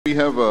we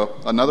have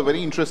another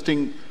very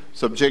interesting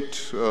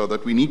subject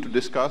that we need to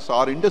discuss.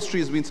 Our industry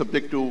has been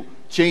subject to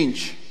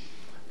change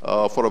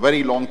for a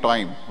very long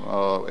time.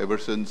 Ever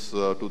since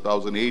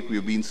 2008,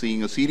 we've been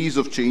seeing a series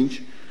of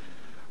change.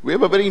 We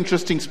have a very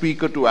interesting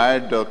speaker to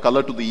add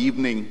color to the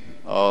evening,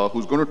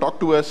 who's going to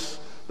talk to us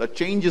that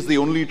change is the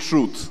only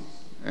truth.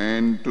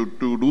 And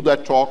to do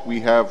that talk, we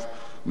have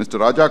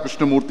Mr.Raja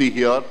Krishnamurthy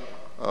here.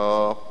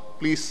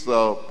 Please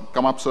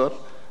come up, sir.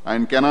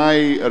 And can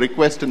I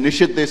request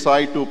Nishit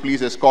Desai to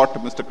please escort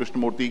Mr.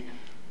 Krishnamurthy,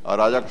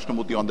 Raja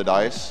Krishnamurthy on the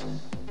dais.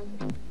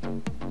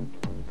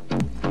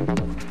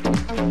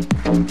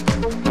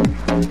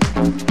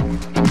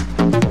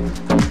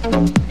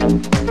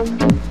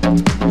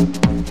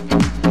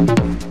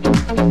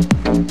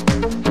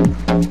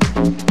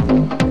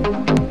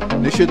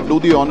 Nishit,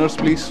 do the honors,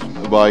 please,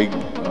 by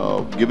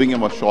giving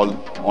him a shawl,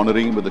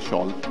 honoring him with a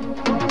shawl.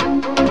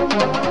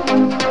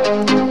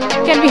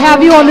 Can we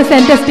have you on the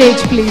center stage,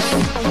 please?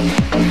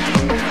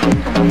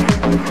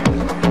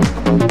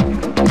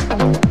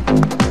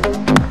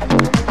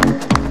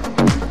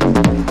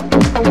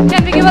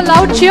 Can we give a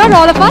loud cheer,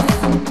 all of us?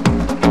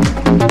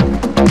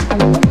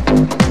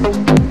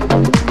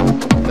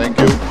 Thank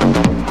you.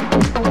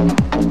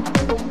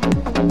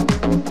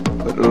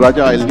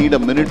 Raja, I'll need a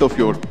minute of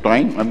your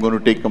time. I'm going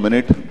to take a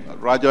minute.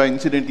 Raja,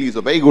 incidentally, is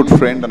a very good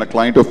friend and a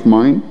client of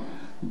mine,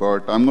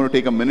 but I'm going to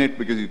take a minute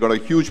because he's got a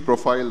huge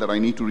profile that I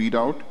need to read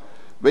out.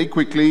 Very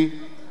quickly,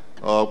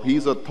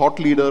 he's a thought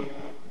leader.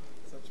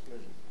 Such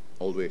pleasure.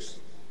 Always.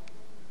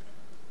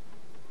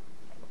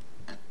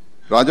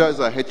 Raja is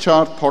a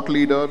HR thought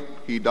leader.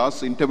 He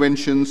does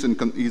interventions,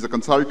 he's a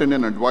consultant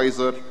and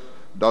advisor,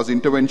 does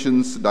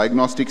interventions,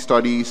 diagnostic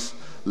studies,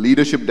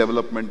 leadership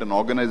development and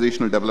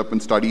organizational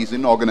development studies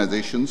in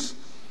organizations.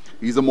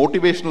 He's a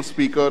motivational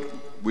speaker,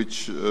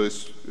 which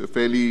is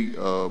fairly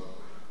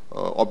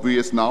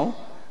obvious now.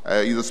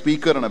 He's a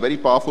speaker and a very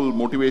powerful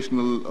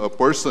motivational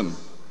person.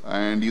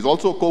 And he's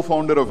also a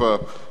co-founder of a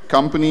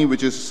company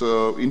which is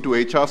into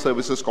HR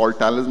services called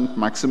Talent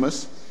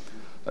Maximus.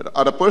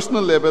 At a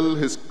personal level,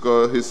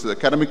 his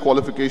academic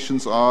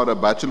qualifications are a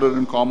Bachelor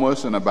in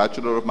Commerce and a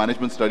Bachelor of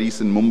Management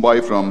Studies in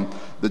Mumbai from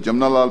the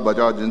Jamnalal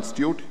Bajaj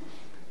Institute.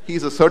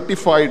 He's a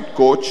certified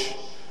coach.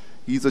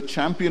 He's a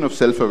champion of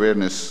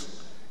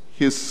self-awareness.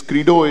 His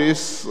credo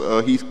is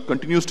he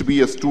continues to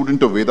be a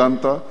student of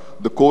Vedanta,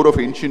 the core of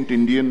ancient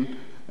Indian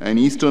and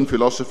Eastern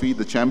philosophy,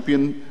 the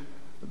champion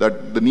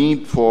that the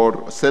need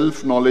for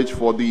self-knowledge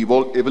for the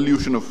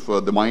evolution of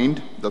the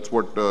mind. That's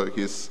what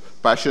his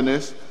passion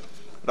is.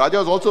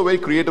 Raja is also a very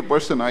creative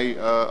person.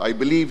 I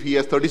believe he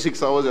has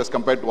 36 hours as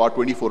compared to our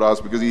 24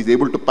 hours because he's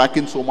able to pack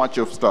in so much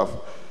of stuff.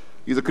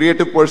 He's a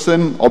creative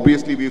person.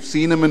 Obviously, we've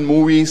seen him in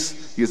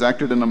movies. He has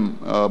acted in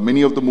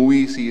many of the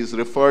movies. He is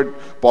referred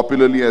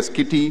popularly as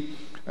Kitty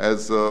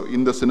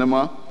in the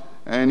cinema.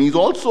 And he's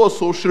also a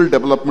social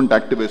development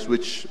activist,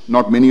 which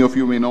not many of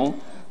you may know.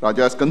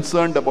 Raja is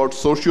concerned about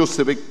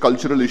socio-civic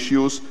cultural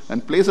issues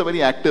and plays a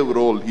very active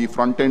role. He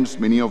front-ends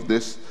many of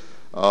these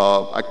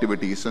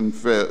activities and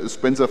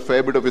spends a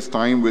fair bit of his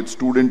time with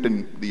students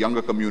in the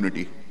younger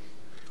community.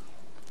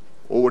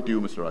 Over to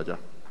you, Mr. Raja.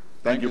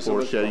 Thank you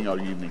for sharing our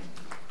evening.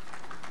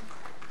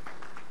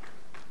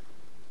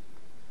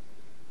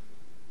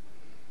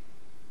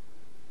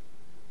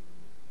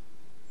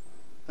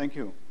 Thank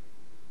you.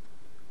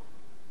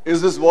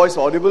 Is this voice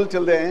audible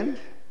till the end?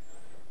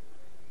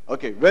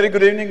 Okay, very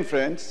good evening,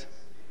 friends.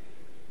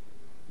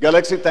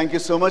 Galaxy, thank you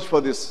so much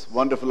for this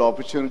wonderful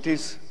opportunity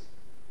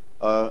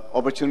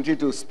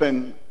to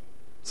spend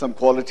some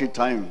quality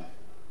time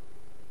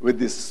with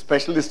this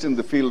specialist in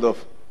the field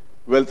of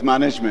wealth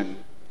management.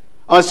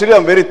 Honestly,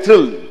 I'm very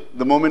thrilled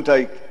the moment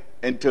I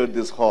entered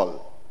this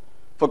hall.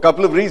 For a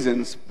couple of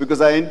reasons,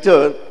 because I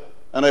entered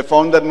and I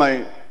found that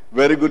my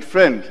very good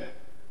friend,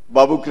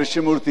 Babu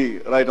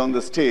Krishnamurthy, right on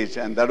the stage,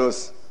 and that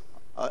was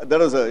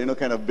a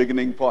kind of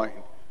beginning point.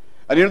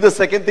 And the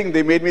second thing,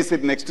 they made me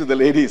sit next to the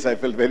ladies. I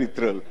felt very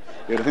thrilled.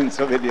 In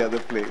so many other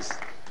place.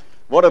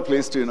 What a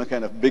place to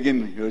kind of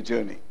begin your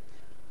journey.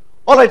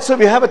 All right, so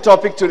we have a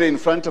topic today in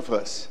front of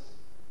us.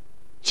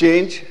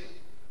 Change,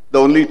 the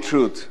only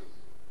truth.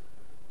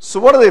 So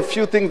what are the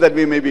few things that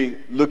we may be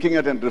looking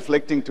at and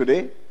reflecting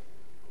today?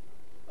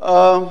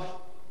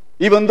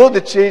 Even though the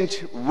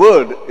change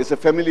word is a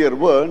familiar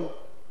word,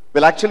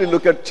 we'll actually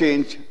look at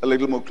change a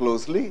little more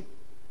closely.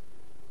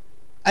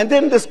 And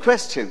then this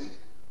question,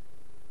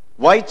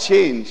 why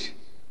change,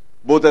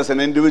 both as an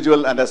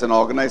individual and as an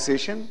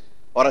organization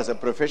or as a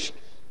profession?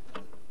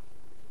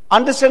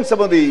 Understand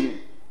some of the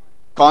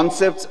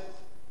concepts,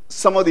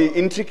 some of the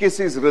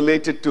intricacies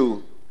related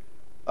to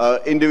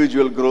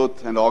individual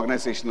growth and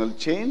organizational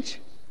change.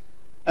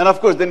 And of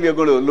course, then we are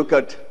going to look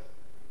at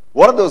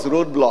what are those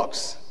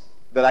roadblocks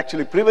that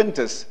actually prevent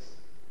us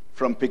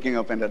from picking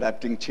up and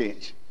adapting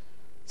change.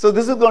 So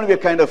this is going to be a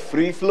kind of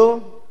free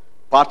flow.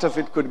 Part of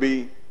it could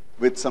be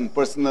with some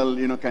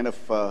personal, kind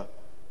of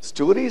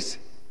stories.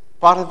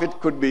 Part of it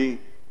could be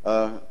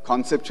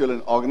conceptual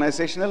and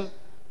organizational.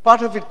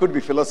 Part of it could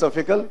be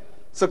philosophical.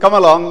 So come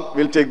along,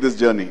 we'll take this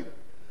journey.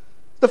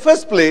 The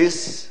first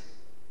place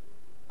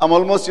I'm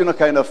almost,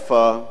 kind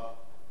of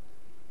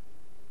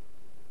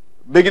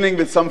beginning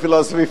with some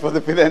philosophy for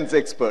the finance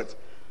experts.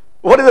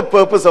 What is the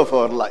purpose of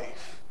our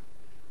life?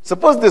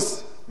 Suppose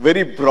this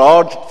very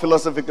broad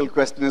philosophical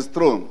question is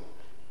thrown,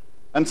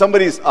 and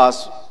somebody is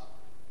asked,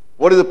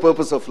 what is the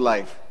purpose of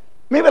life?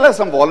 Maybe I'll have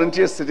some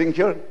volunteers sitting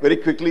here very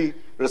quickly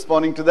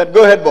responding to that.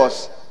 Go ahead,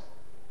 boss.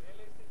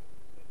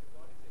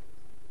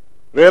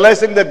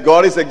 Realizing that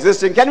God is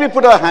existing. Can we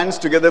put our hands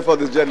together for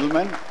this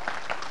gentleman?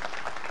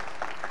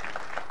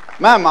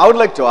 Ma'am, I would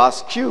like to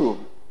ask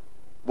you,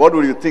 what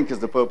would you think is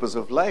the purpose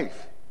of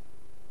life?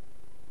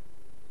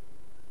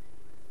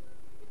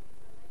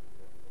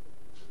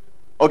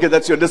 Okay,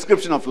 that's your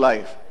description of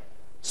life.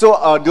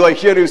 So, do I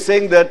hear you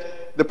saying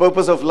that the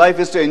purpose of life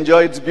is to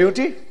enjoy its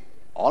beauty?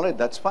 All right,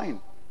 that's fine.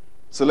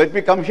 So let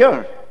me come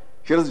here.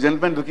 Here's a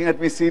gentleman looking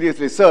at me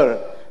seriously. Sir,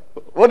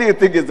 what do you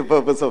think is the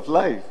purpose of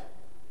life?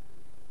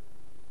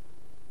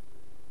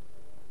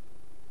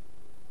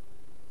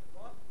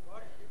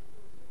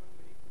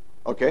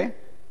 Okay.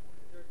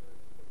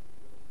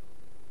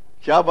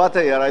 Kya baat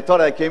hai yaar? I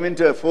thought I came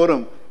into a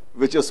forum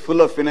which was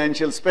full of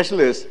financial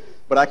specialists,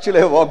 but actually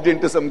I walked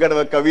into some kind of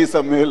a Kavi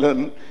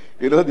Sammelan.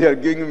 They are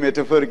giving me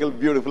metaphorical,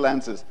 beautiful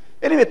answers.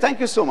 Anyway,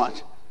 thank you so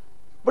much.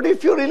 But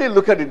if you really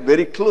look at it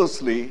very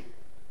closely,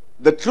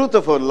 the truth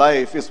of our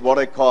life is what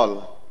I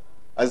call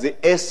as the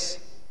S,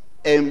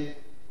 M,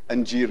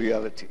 and G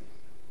reality.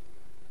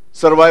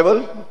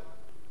 Survival,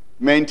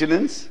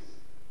 maintenance,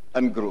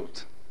 and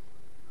growth.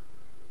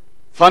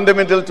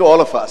 Fundamental to all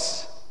of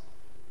us.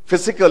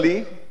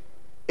 Physically,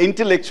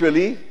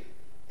 intellectually,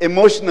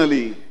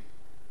 emotionally.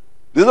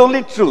 This is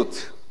only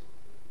truth.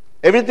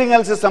 Everything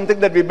else is something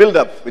that we build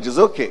up, which is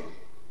okay.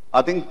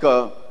 I think,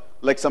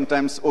 like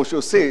sometimes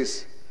Osho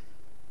says,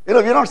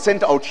 we're not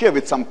sent out here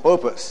with some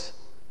purpose.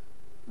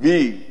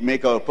 We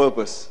make our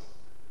purpose.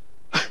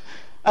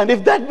 And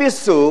if that be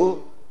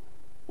so,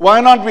 why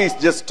not we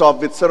just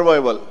stop with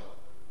survival?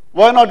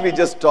 Why not we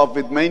just stop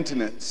with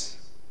maintenance?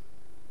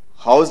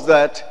 How's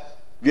that?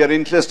 We are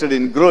interested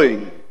in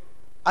growing.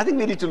 I think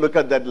we need to look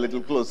at that a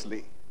little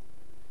closely.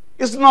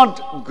 Is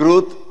not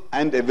growth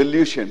and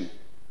evolution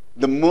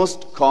the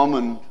most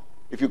common,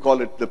 if you call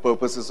it, the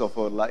purposes of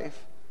our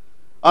life?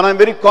 And I'm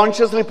very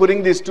consciously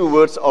putting these two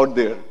words out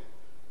there.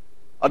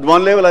 At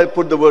one level, I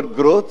put the word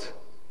growth,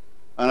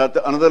 and at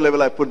another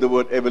level, I put the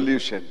word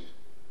evolution.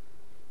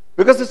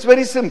 Because it's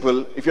very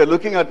simple. If you're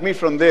looking at me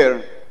from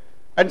there,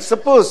 and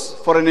suppose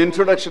for an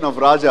introduction of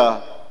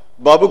Raja,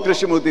 Babu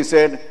Krishnamurthy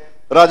said,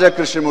 Raja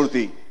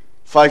Krishnamurthy,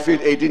 5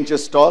 feet 8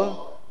 inches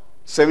tall,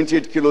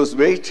 78 kilos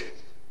weight,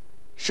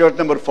 shirt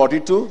number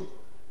 42,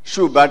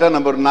 shoe bata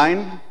number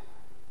 9,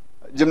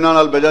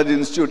 Jimnanal Bajaj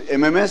Institute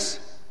MMS,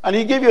 and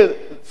he gave you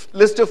a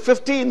list of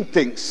 15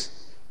 things.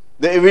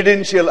 The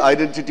evidential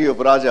identity of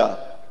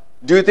Raja.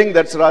 Do you think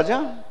that's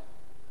Raja?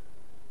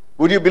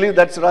 Would you believe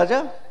that's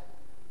Raja?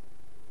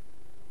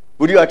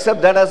 Would you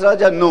accept that as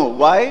Raja? No.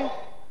 Why?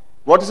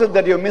 What is it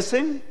that you're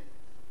missing?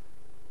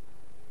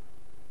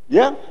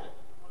 Yeah?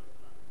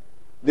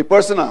 The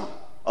persona.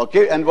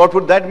 Okay, and what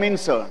would that mean,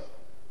 sir?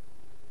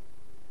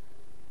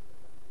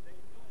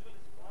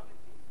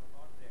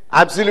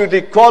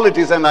 Absolutely,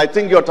 qualities, and I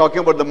think you're talking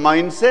about the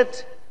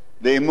mindset,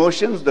 the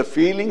emotions, the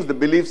feelings, the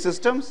belief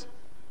systems.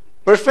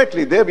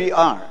 Perfectly, there we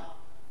are.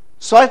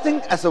 So I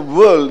think as a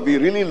world, we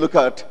really look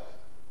at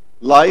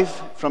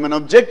life from an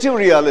objective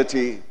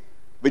reality,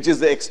 which is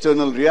the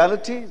external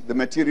reality, the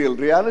material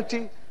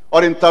reality,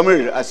 or in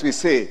Tamil, as we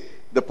say,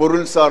 the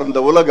porul saarnda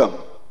ulagam,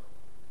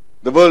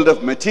 the world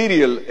of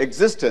material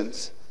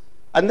existence.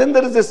 And then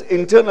there is this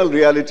internal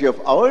reality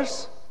of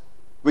ours,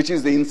 which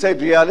is the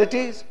inside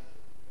realities,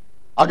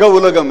 aga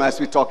ulagam, as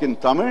we talk in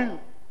Tamil,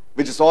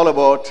 which is all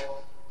about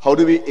how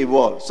do we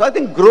evolve. So I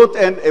think growth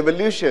and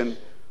evolution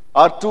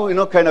are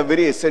two, kind of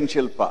very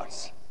essential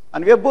parts.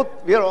 And we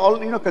are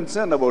all,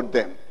 concerned about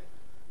them.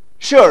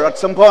 Sure, at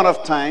some point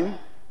of time,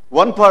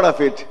 one part of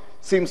it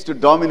seems to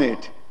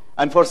dominate.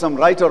 And for some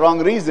right or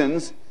wrong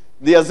reasons,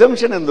 the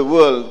assumption in the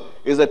world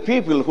is that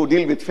people who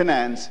deal with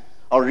finance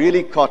are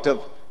really caught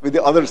up with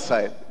the other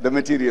side, the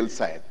material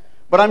side.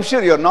 But I'm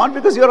sure you're not,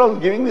 because you're all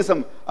giving me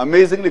some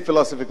amazingly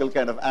philosophical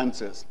kind of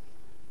answers.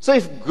 So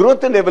if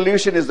growth and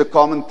evolution is the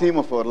common theme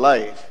of our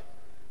life,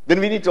 then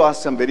we need to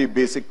ask some very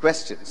basic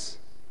questions.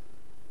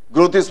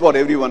 Growth is what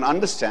everyone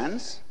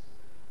understands.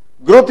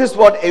 Growth is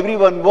what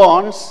everyone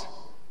wants.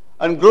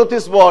 And growth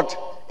is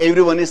what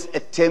everyone is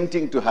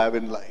attempting to have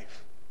in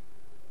life.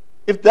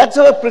 If that's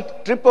our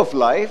trip of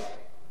life,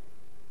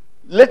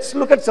 let's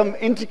look at some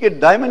intricate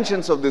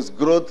dimensions of this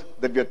growth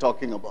that we are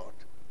talking about.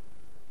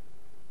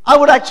 I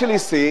would actually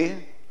say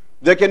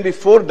there can be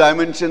 4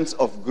 dimensions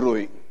of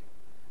growing.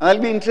 And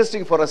that'll be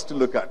interesting for us to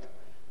look at.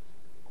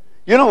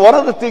 One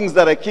of the things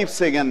that I keep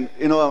saying, and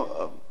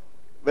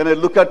when I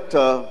look at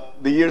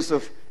the years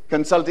of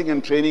consulting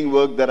and training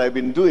work that I've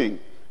been doing,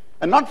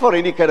 and not for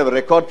any kind of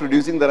record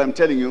producing that I'm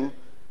telling you,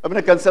 I've been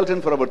a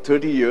consultant for about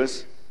 30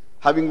 years,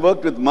 having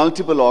worked with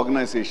multiple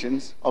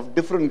organizations of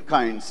different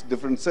kinds,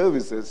 different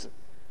services.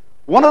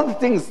 One of the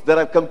things that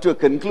I've come to a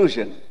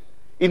conclusion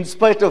in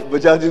spite of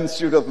Bajaj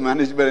Institute of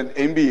Management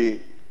and MBA,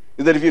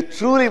 is that if you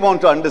truly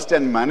want to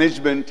understand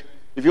management,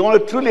 if you want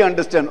to truly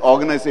understand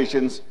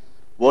organizations,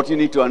 what you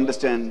need to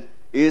understand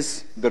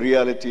is the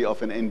reality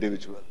of an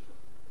individual.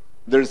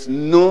 There is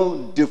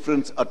no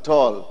difference at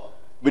all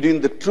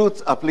between the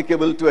truths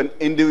applicable to an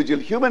individual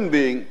human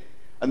being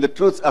and the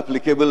truths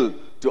applicable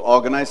to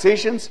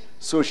organizations,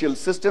 social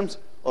systems,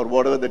 or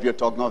whatever that you're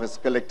talking of as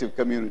collective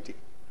community.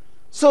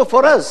 So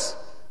for us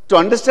to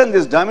understand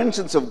these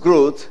dimensions of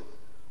growth,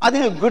 I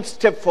think a good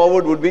step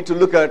forward would be to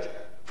look at,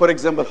 for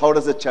example, how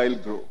does a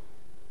child grow?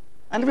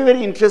 And it'll be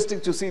very interesting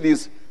to see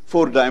these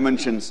 4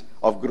 dimensions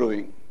of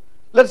growing.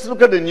 Let's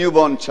look at a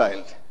newborn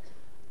child.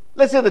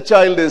 Let's say the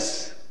child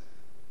is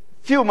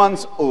few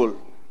months old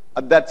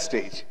at that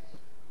stage.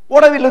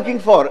 What are we looking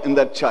for in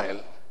that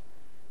child?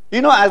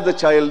 As the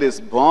child is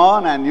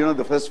born and,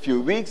 the first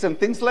few weeks and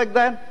things like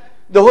that,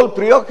 the whole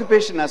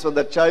preoccupation as far as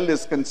that child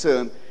is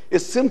concerned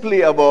is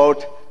simply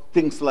about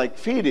things like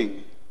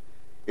feeding.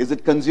 Is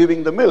it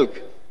consuming the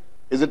milk?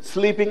 Is it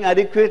sleeping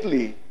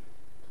adequately?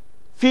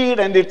 Feed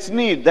and its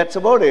need, that's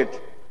about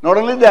it. Not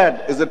only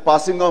that, is it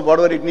passing off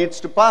whatever it needs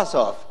to pass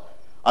off?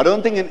 I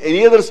don't think in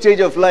any other stage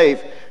of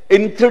life,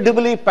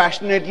 incredibly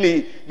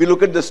passionately, we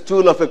look at the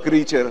stool of a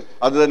creature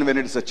other than when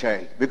it's a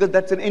child, because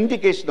that's an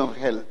indication of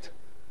health.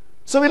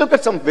 So we look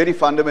at some very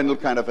fundamental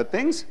kind of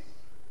things.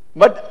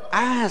 But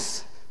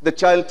as the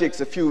child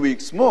takes a few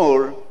weeks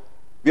more,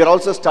 we are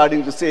also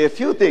starting to say a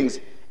few things.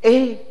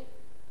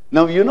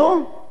 Now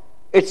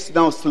it's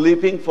now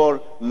sleeping for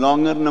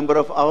longer number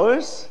of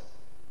hours.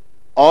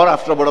 Or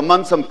after about a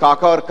month, some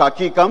kaka or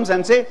kaki comes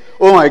and say,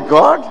 oh my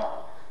God,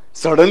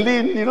 suddenly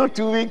in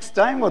 2 weeks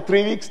time or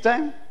 3 weeks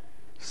time,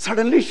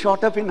 suddenly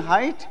shot up in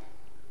height.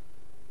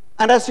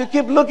 And as you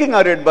keep looking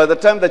at it, by the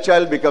time the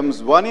child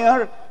becomes 1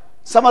 year,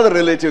 some other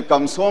relative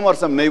comes home or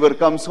some neighbor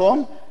comes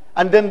home,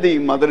 and then the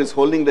mother is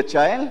holding the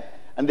child,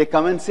 and they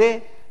come and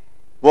say,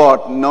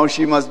 what, now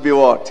she must be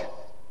what,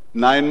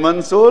 9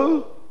 months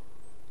old?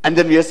 And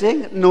then we are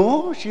saying,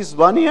 no, she's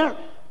 1 year.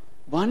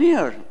 1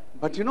 year.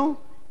 But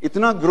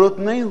itna growth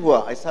nahi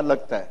hua, aisa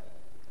lagta hai.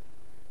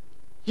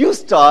 You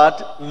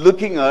start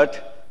looking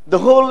at the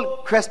whole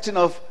question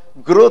of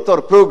growth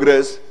or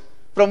progress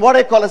from what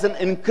I call as an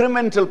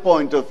incremental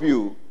point of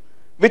view,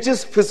 which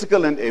is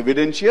physical and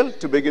evidential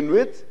to begin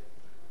with.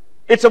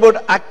 It's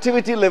about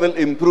activity level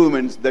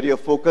improvements that you're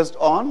focused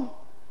on,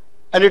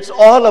 and it's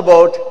all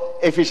about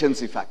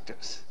efficiency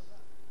factors.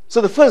 So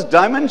the first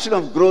dimension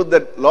of growth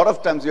that a lot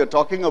of times we are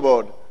talking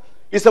about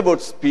is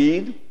about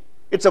speed,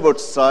 it's about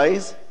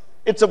size,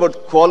 it's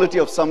about quality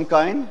of some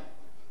kind.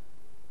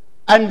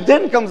 And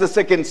then comes the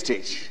second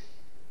stage.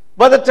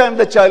 By the time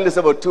the child is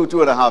about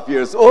 2.5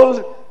 years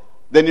old,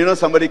 then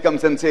somebody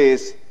comes and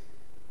says,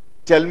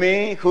 tell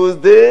me, who's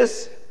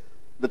this?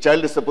 The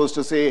child is supposed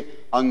to say,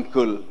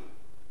 uncle.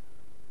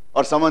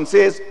 Or someone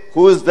says,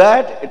 who is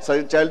that?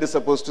 The child is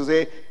supposed to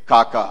say,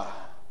 kaka.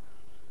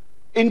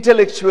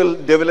 Intellectual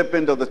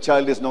development of the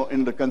child is now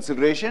under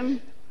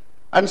consideration.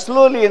 And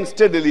slowly and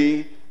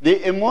steadily,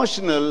 the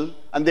emotional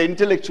and the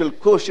intellectual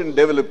quotient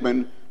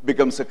development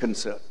becomes a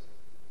concern.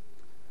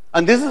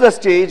 And this is a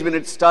stage when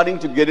it's starting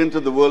to get into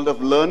the world of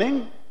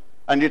learning,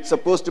 and it's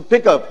supposed to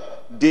pick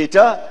up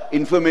data,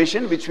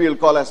 information, which we'll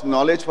call as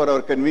knowledge for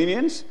our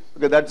convenience,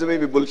 because that's the way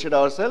we bullshit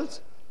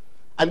ourselves.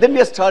 And then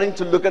we are starting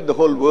to look at the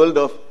whole world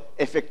of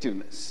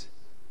effectiveness.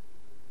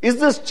 Is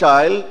this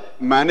child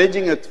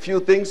managing a few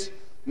things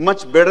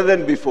much better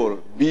than before,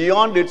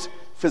 beyond its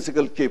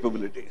physical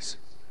capabilities?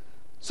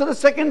 So the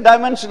second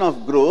dimension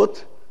of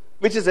growth,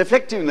 which is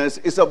effectiveness,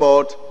 is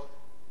about,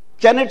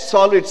 can it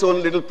solve its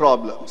own little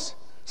problems?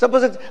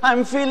 Suppose it's,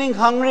 I'm feeling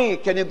hungry.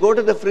 Can you go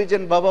to the fridge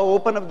and Baba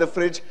open up the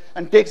fridge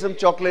and take some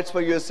chocolates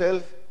for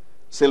yourself?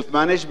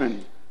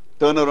 Self-management,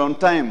 turnaround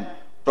time,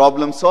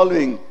 problem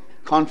solving,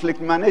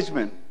 conflict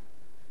management.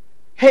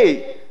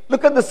 Hey,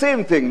 look at the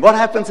same thing. What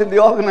happens in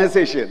the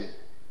organization?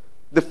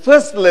 The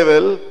first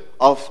level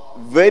of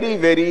very,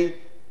 very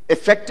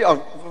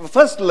effective,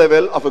 first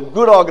level of a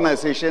good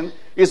organization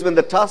is when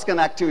the task and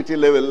activity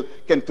level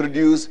can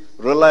produce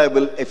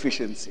reliable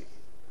efficiency.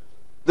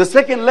 The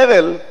second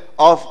level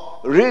of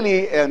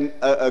really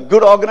a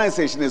good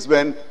organization is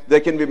when there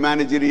can be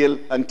managerial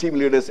and team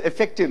leaders'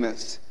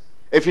 effectiveness.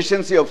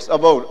 Efficiency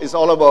is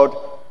all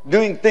about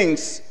doing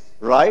things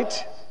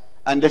right,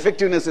 and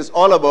effectiveness is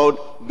all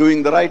about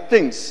doing the right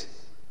things.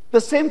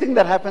 The same thing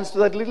that happens to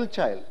that little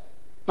child.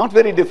 Not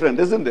very different,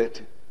 isn't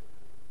it?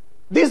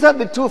 These are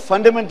the two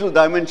fundamental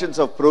dimensions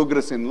of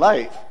progress in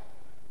life.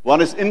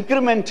 One is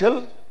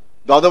incremental,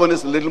 the other one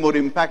is a little more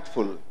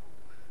impactful.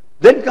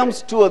 Then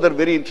comes two other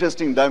very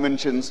interesting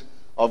dimensions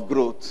of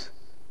growth.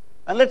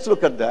 And let's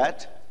look at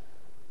that.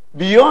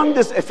 Beyond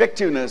this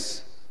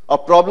effectiveness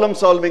of problem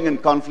solving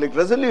and conflict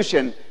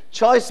resolution,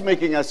 choice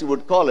making as you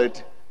would call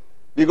it,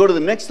 we go to the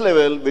next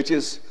level, which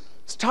is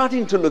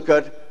starting to look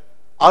at,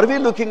 are we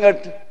looking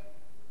at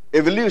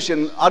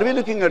evolution? Are we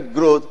looking at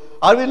growth?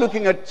 Are we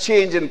looking at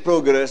change and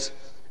progress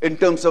in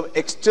terms of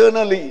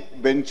externally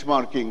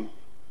benchmarking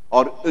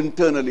or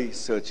internally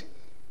searching?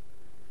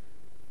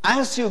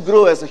 as you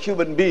grow as a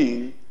human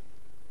being,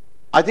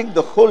 I think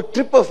the whole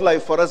trip of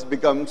life for us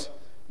becomes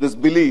this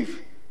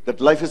belief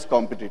that life is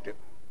competitive.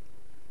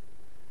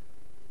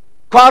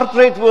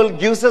 Corporate world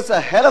gives us a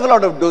hell of a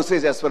lot of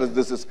dosage as far as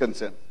this is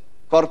concerned.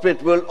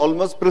 Corporate world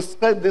almost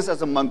prescribes this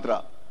as a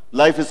mantra.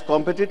 Life is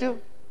competitive,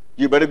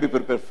 you better be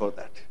prepared for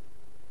that.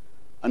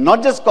 And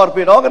not just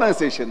corporate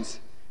organizations,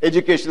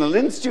 educational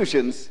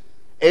institutions,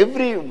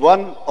 every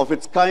one of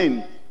its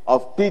kind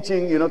of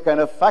teaching, kind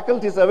of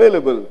faculties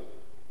available.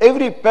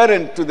 Every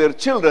parent to their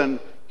children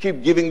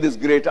keep giving this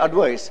great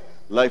advice.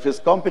 Life is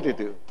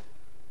competitive.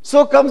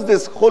 So comes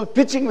this whole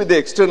pitching with the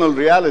external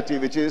reality,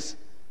 which is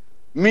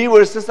me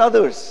versus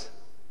others,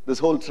 this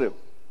whole trip.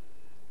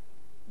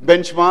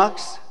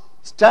 Benchmarks,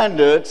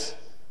 standards,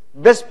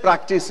 best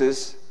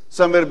practices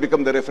somewhere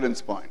become the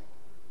reference point.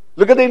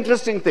 Look at the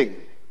interesting thing.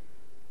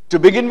 To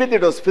begin with,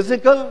 it was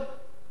physical,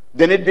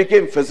 then it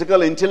became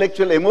physical,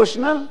 intellectual,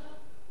 emotional,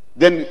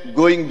 then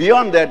going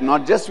beyond that,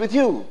 not just with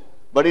you,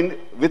 but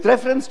with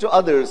reference to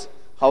others,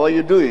 how are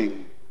you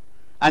doing?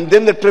 And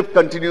then the trip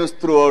continues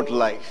throughout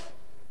life.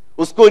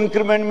 Usko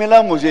increment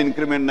mila, mujhe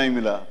increment nahi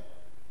mila.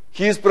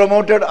 He is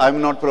promoted, I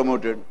am not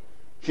promoted.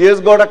 He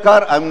has got a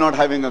car, I am not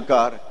having a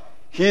car.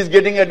 He is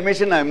getting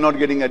admission, I am not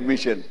getting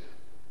admission.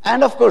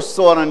 And of course,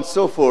 so on and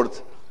so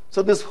forth.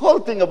 So this whole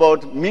thing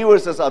about me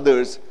versus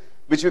others,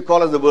 which we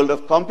call as the world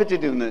of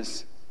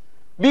competitiveness,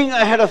 being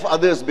ahead of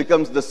others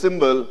becomes the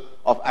symbol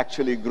of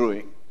actually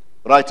growing,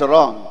 right or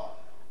wrong.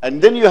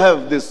 And then you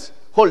have this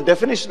whole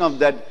definition of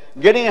that,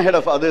 getting ahead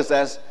of others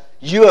as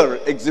your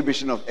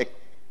exhibition of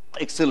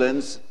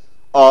excellence,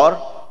 or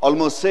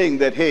almost saying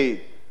that,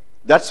 hey,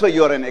 that's why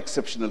you're an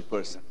exceptional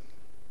person.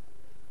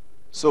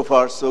 So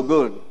far, so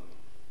good.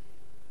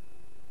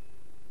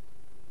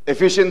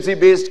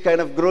 Efficiency-based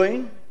kind of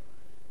growing,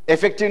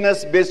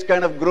 effectiveness-based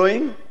kind of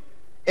growing,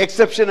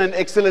 exception and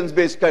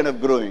excellence-based kind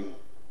of growing.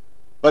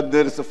 But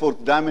there is a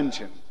fourth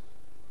dimension.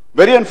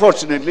 Very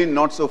unfortunately,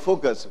 not so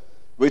focused,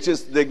 which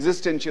is the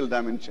existential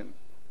dimension.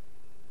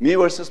 Me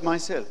versus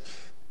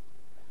myself.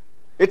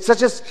 It's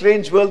such a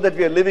strange world that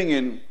we are living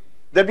in,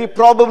 that we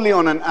probably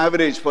on an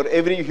average for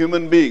every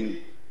human being,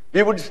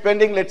 we would be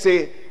spending, let's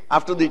say,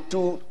 after the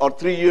 2 or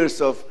 3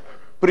 years of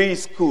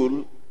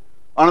preschool,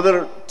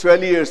 another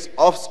 12 years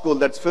of school,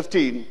 that's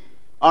 15,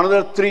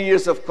 another 3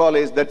 years of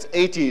college, that's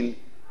 18,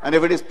 and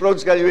if it is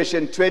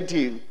post-graduation,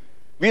 20,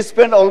 we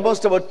spend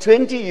almost about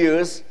 20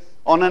 years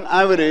on an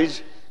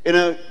average in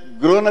a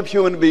grown-up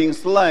human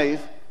being's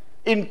life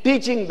in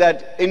teaching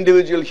that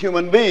individual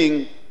human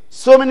being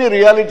so many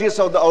realities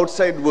of the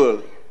outside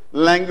world.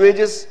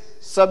 Languages,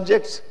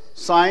 subjects,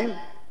 science,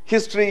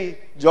 history,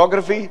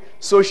 geography,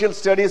 social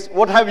studies,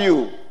 what have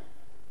you.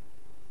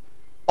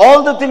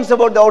 All the things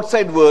about the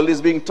outside world is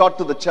being taught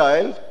to the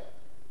child,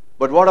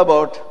 but what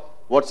about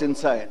what's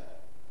inside?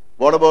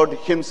 What about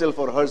himself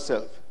or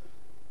herself?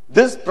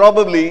 This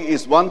probably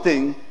is one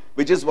thing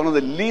which is one of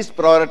the least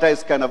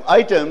prioritized kind of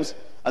items,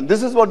 and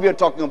this is what we are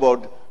talking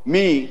about,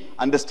 me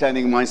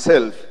understanding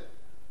myself.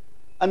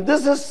 And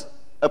this is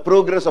a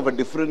progress of a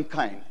different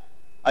kind.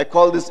 I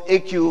call this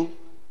AQ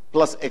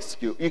plus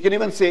XQ. You can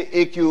even say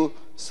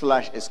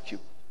AQ/SQ.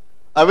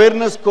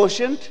 Awareness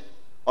quotient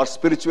or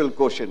spiritual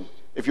quotient,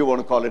 if you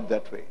want to call it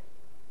that way.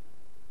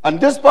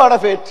 And this part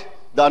of it,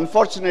 the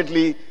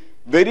unfortunately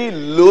very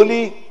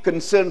lowly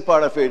concerned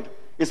part of it,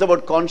 is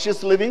about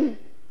conscious living,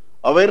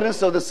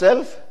 awareness of the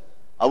self.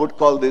 I would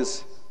call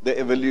this the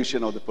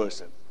evolution of the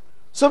person.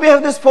 So we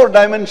have these 4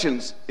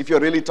 dimensions if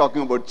you're really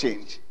talking about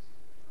change.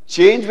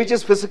 Change which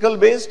is physical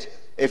based,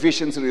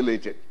 efficiency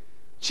related.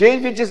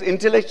 Change which is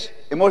intellect,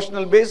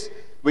 emotional based,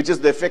 which is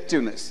the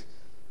effectiveness.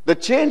 The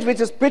change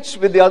which is pitched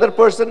with the other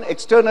person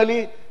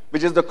externally,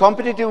 which is the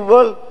competitive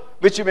world,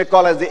 which you may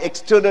call as the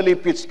externally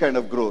pitched kind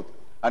of growth.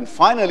 And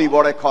finally,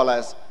 what I call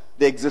as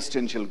the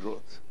existential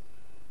growth.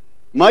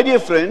 My dear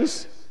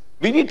friends,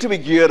 we need to be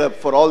geared up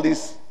for all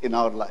these in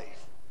our life.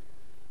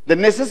 The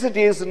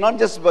necessity is not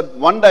just but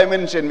one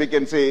dimension we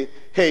can say,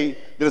 hey,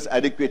 there is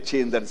adequate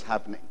change that is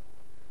happening.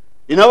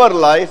 In our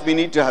life, we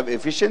need to have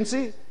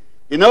efficiency.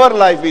 In our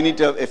life, we need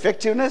to have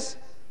effectiveness.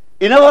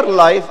 In our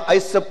life, I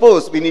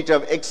suppose we need to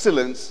have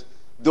excellence,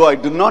 though I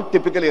do not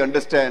typically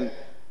understand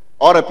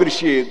or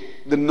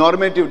appreciate the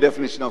normative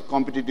definition of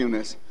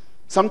competitiveness.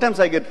 Sometimes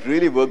I get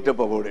really worked up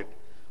about it.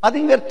 I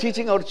think we are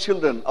teaching our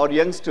children, our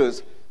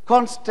youngsters,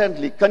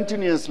 constantly,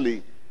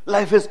 continuously,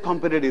 life is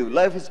competitive,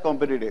 life is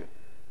competitive.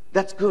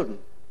 That's good.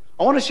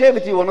 I want to share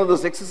with you one of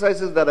those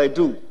exercises that I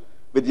do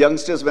with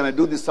youngsters when I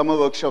do these summer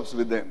workshops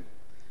with them.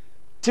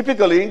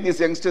 Typically, these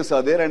youngsters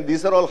are there, and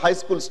these are all high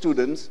school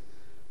students.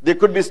 They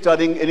could be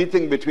studying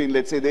anything between,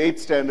 let's say, the 8th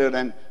standard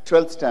and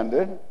 12th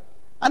standard.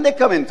 And they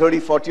come in, 30,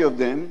 40 of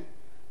them.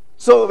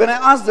 So when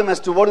I ask them as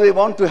to what do they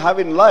want to have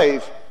in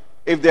life,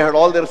 if they had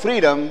all their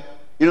freedom,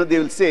 they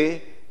will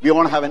say, we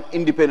want to have an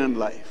independent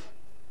life.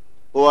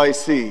 Oh, I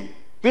see.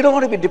 We don't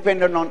want to be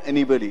dependent on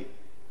anybody.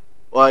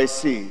 Oh, I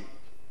see.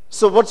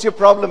 So what's your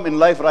problem in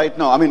life right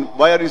now? I mean,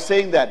 why are you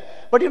saying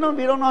that? But we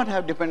do not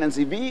have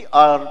dependency. We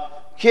are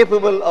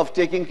capable of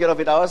taking care of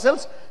it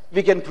ourselves.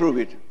 We can prove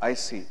it. I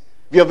see.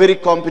 We are very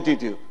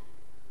competitive.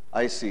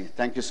 I see.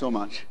 Thank you so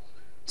much.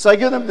 So I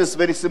give them this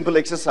very simple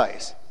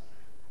exercise.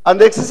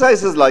 And the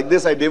exercise is like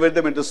this. I divide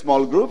them into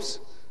small groups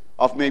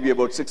of maybe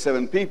about 6,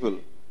 7 people.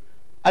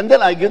 And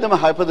then I give them a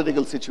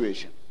hypothetical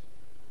situation.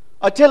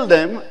 I tell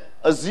them,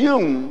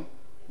 assume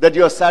that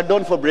you are sat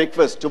down for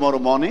breakfast tomorrow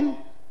morning.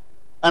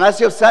 And as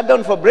you have sat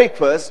down for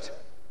breakfast,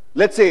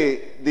 let's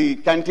say the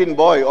canteen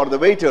boy or the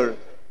waiter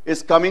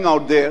is coming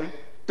out there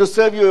to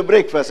serve you a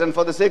breakfast. And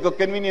for the sake of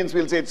convenience,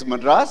 we'll say it's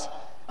Madras.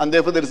 And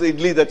therefore, there is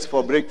idli that's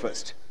for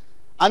breakfast.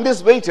 And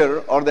this waiter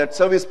or that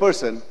service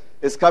person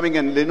is coming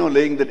and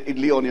laying that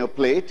idli on your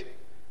plate.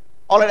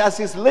 All right, as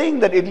he's laying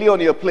that idli on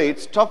your plate,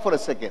 stop for a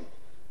second.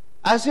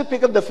 As you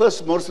pick up the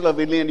first morsel of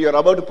idli and you're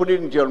about to put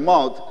it into your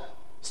mouth,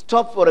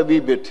 stop for a wee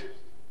bit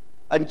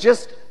and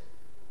just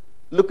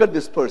look at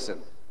this person.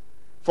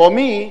 For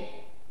me,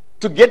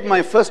 to get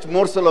my first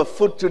morsel of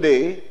food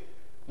today,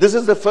 this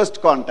is the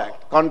first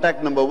contact.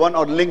 Contact number 1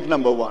 or link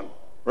number 1,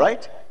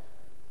 right?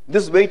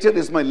 This waiter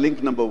is my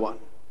link number 1.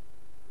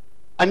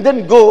 And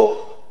then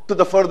go to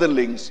the further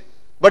links.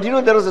 But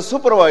there was a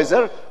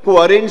supervisor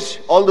who arranged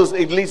all those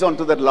idlis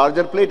onto that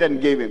larger plate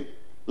and gave him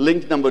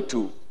link number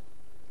 2.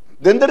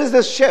 Then there is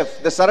the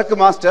chef, the Sarak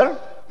master,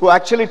 who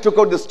actually took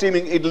out the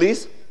steaming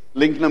idlis,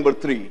 link number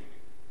 3.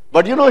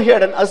 But he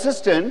had an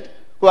assistant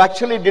who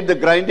actually did the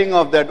grinding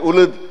of that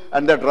urud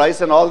and that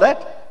rice and all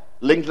that,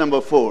 link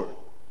number 4.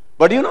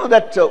 But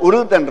that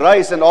urud and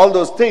rice and all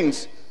those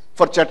things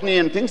for chutney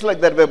and things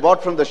like that were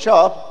bought from the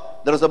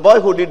shop. There was a boy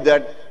who did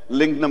that,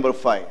 link number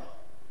 5.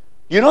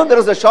 There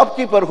was a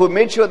shopkeeper who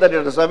made sure that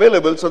it was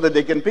available so that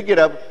they can pick it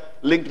up,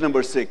 link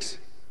number 6.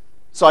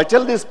 So I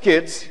tell these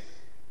kids,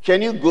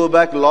 can you go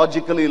back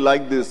logically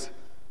like this,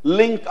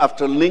 link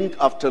after link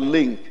after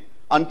link,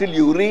 until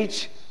you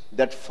reach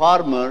that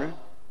farmer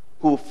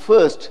who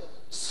first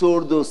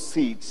sowed those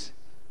seeds,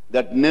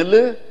 that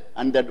nellu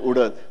and that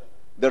udad,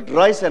 that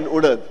rice and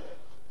udad.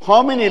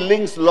 How many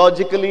links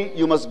logically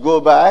you must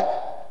go back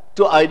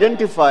to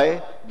identify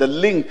the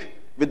link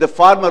with the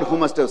farmer who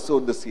must have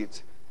sowed the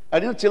seeds?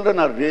 And children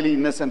are really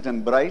innocent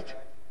and bright.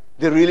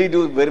 They really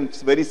do very,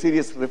 very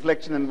serious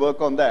reflection and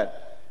work on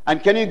that.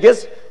 And can you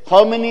guess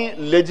how many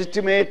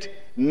legitimate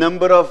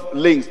number of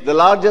links, the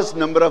largest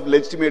number of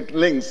legitimate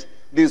links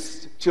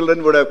these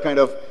children would have kind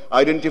of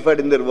identified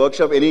in their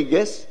workshop? Any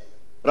guess?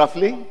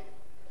 Roughly?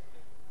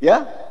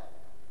 Yeah?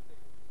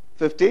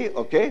 50?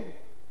 Okay.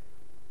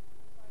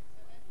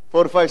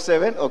 4, 5,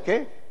 7?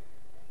 Okay.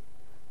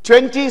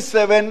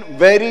 27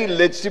 very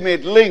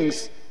legitimate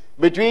links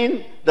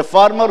between the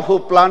farmer who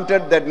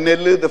planted that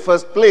nellu the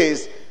first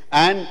place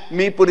and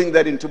me putting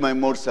that into my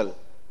morsel.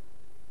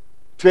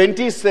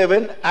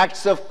 27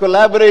 acts of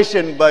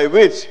collaboration by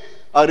which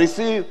I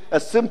receive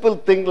a simple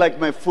thing like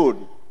my food.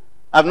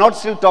 I've not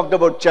still talked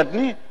about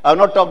chutney. I've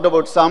not talked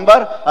about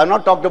sambar. I've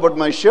not talked about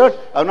my shirt.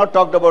 I've not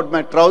talked about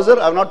my trouser.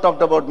 I've not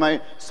talked about my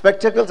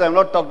spectacles. I've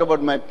not talked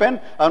about my pen.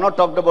 I've not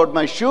talked about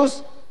my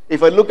shoes.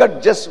 If I look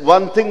at just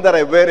one thing that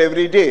I wear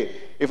every day,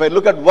 if I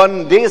look at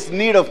one day's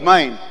need of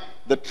mine,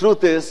 the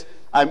truth is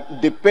I'm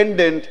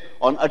dependent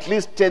on at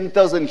least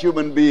 10,000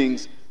 human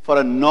beings for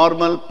a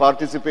normal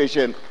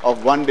participation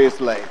of one day's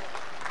life.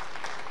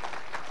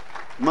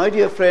 My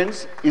dear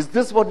friends, is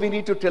this what we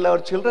need to tell our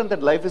children,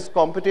 that life is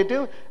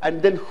competitive?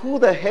 And then who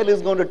the hell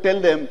is going to tell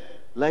them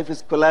life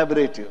is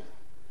collaborative?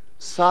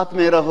 Saath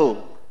mein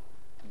raho.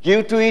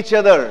 Give to each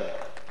other.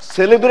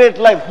 Celebrate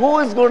life. Who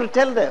is going to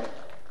tell them?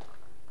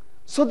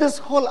 So this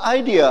whole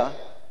idea,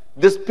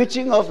 this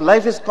pitching of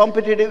life is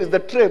competitive is the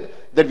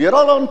trip that we are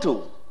all on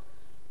to.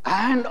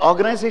 And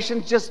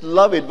organizations just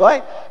love it.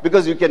 Why?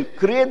 Because you can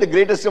create the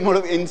greatest amount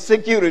of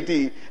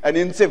insecurity and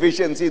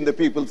insufficiency in the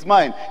people's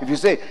mind. If you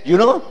say,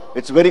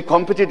 it's very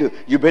competitive,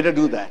 you better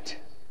do that.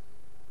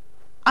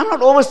 I'm not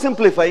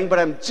oversimplifying, but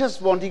I'm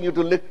just wanting you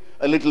to look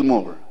a little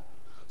more.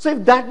 So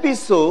if that be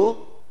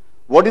so,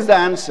 what is the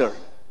answer?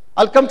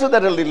 I'll come to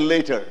that a little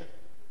later.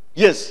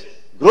 Yes,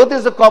 growth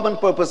is the common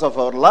purpose of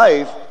our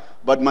life,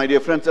 but my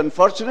dear friends,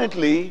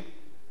 unfortunately,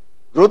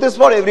 growth is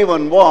what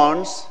everyone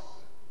wants.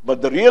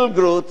 But the real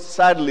growth,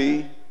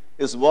 sadly,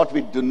 is what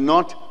we do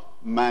not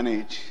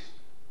manage.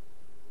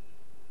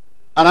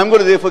 And I'm going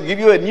to therefore give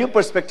you a new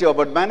perspective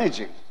about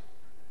managing.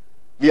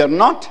 We are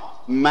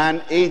not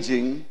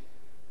managing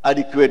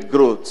adequate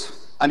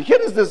growth. And here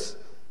is this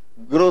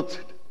growth.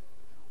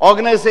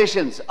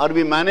 Organizations, are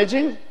we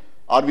managing?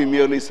 Are we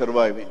merely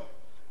surviving?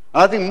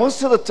 And I think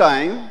most of the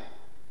time,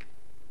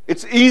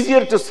 it's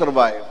easier to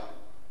survive.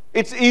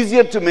 It's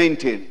easier to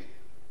maintain.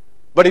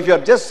 But if you're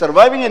just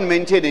surviving and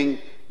maintaining,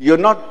 you're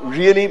not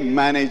really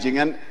managing.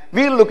 And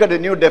we'll look at a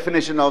new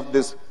definition of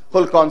this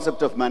whole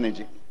concept of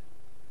managing.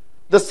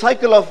 The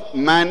cycle of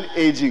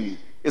man-aging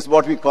is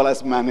what we call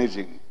as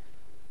managing.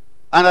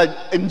 And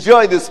I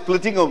enjoy this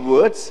splitting of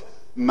words,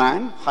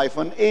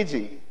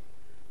 man-aging.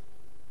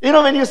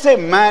 When you say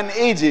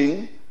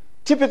man-aging,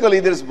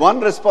 typically there's one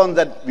response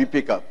that we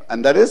pick up,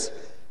 and that is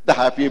the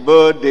happy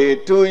birthday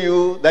to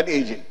you, that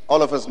aging.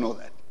 All of us know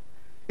that.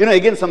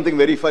 Again, something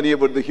very funny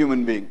about the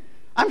human being.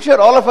 I'm sure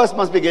all of us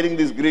must be getting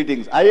these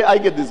greetings. I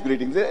get these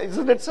greetings.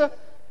 Isn't it, sir?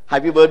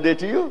 Happy birthday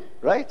to you,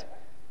 right?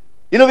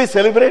 You know, we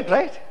celebrate,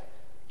 right?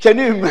 Can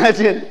you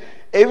imagine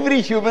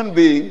every human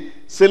being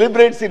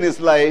celebrates in his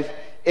life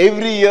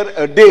every year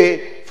a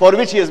day for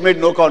which he has made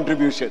no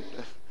contribution?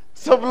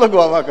 Sab log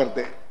wawa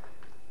karte.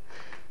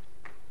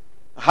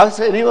 Has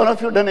any one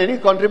of you done any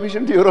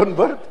contribution to your own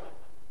birth?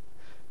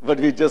 But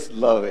we just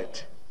love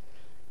it.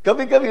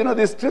 Kabhi, you know,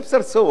 these trips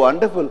are so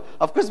wonderful.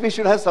 Of course, we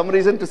should have some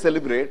reason to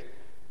celebrate.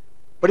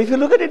 But if you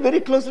look at it very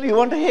closely, you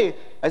wonder, hey,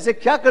 ऐसे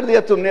क्या कर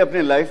दिया तुमने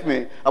अपने life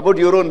में about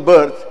your own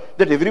birth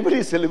that everybody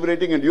is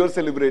celebrating and you're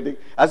celebrating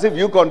as if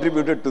you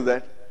contributed to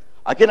that.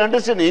 I can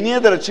understand any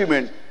other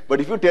achievement, but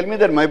if you tell me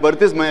that my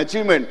birth is my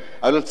achievement,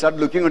 I will start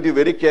looking at you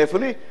very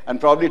carefully and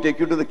probably take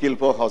you to the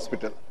Kilpo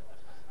hospital.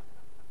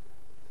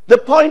 The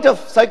point of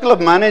cycle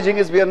of managing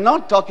is we are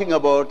not talking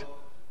about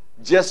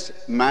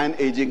just man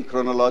aging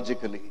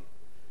chronologically,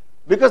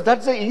 because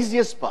that's the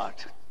easiest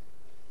part.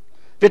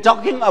 We're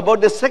talking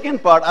about the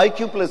second part,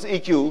 IQ plus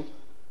EQ,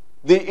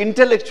 the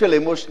intellectual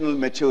emotional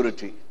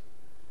maturity.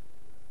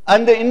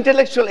 And the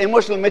intellectual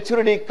emotional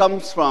maturity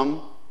comes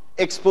from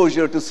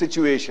exposure to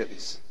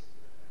situations.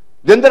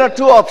 Then there are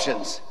two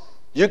options.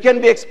 You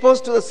can be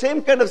exposed to the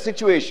same kind of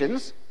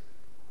situations,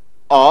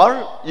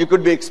 or you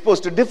could be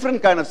exposed to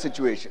different kind of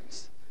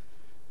situations.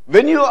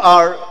 When you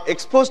are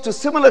exposed to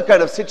similar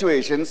kind of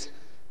situations,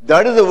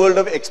 that is a world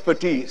of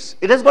expertise.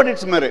 It has got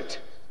its merit.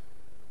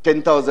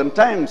 10,000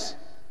 times.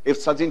 If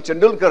Sachin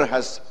Tendulkar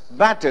has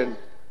batted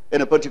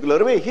in a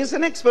particular way, he's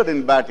an expert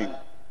in batting.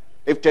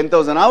 If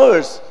 10,000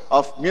 hours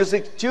of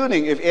music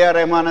tuning, if A.R.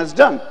 Rahman has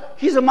done,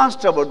 he's a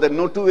master about that,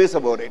 no two ways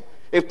about it.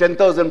 If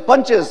 10,000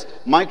 punches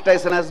Mike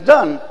Tyson has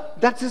done,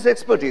 that's his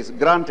expertise,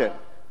 granted.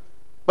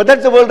 But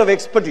that's the world of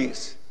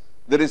expertise.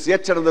 There is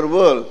yet another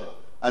world,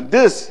 and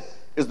this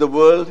is the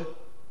world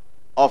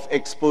of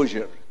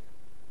exposure,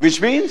 which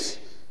means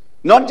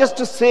not just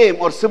the same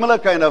or similar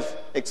kind of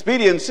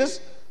experiences,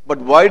 but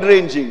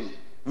wide-ranging,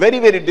 very,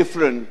 very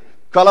different,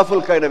 colorful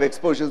kind of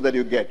exposures that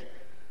you get.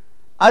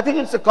 I think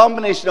it's a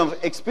combination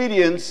of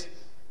experience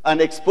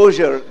and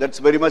exposure that's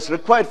very much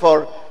required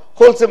for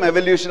wholesome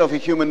evolution of a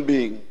human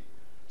being.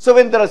 So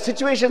when there are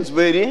situations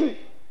varying,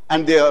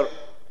 and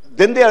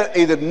then they are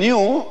either new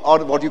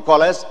or what you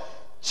call as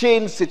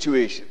change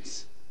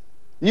situations.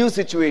 New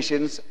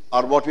situations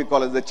are what we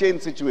call as the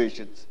change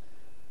situations.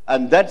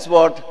 And that's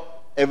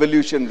what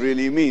evolution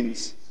really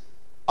means.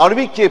 Are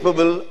we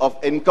capable of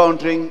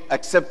encountering,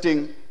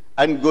 accepting,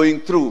 and going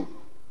through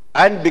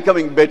and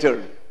becoming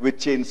better with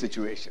change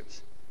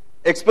situations?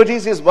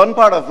 Expertise is one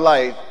part of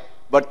life,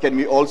 but can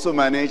we also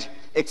manage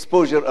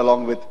exposure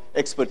along with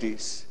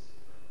expertise?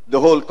 The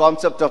whole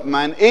concept of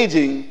man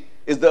aging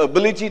is the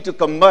ability to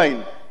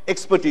combine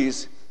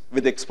expertise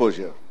with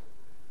exposure.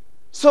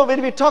 So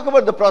when we talk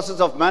about the process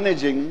of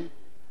managing,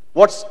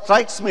 what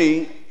strikes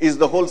me is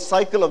the whole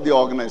cycle of the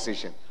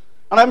organization.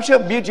 And I'm sure,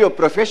 be it your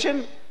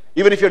profession,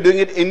 even if you're doing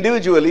it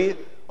individually,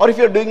 or if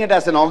you're doing it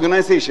as an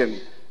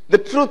organization, the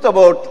truth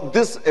about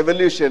this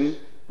evolution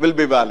will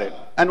be valid.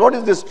 And what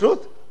is this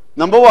truth?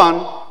 Number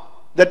one,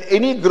 that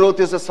any growth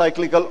is a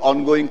cyclical,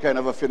 ongoing kind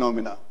of a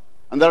phenomena.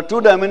 And there are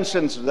two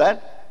dimensions to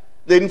that: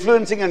 the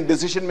influencing and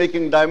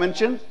decision-making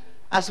dimension,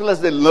 as well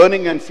as the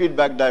learning and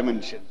feedback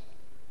dimension.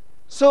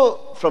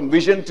 So, from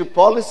vision to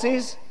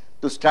policies,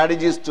 to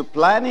strategies to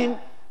planning,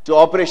 to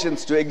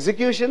operations to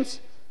executions,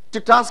 to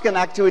task and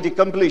activity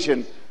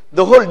completion,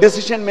 the whole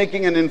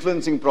decision-making and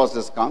influencing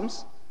process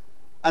comes.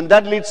 And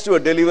that leads to a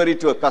delivery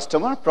to a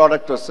customer,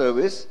 product or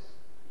service.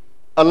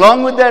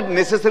 Along with that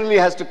necessarily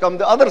has to come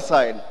the other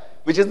side,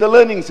 which is the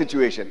learning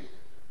situation.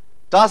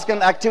 Task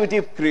and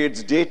activity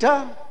creates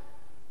data.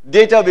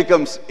 Data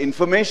becomes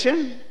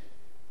information.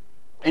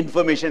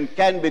 Information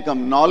can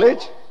become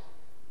knowledge.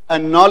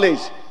 And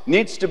knowledge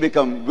needs to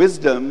become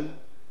wisdom.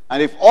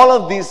 And if all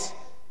of these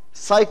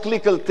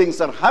cyclical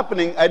things are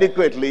happening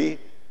adequately,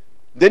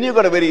 then you've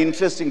got a very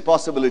interesting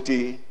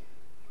possibility.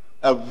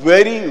 A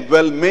very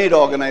well-made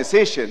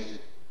organization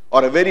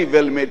or a very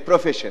well-made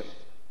profession.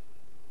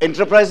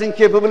 Enterprising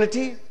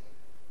capability,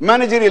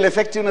 managerial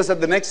effectiveness at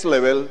the next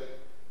level,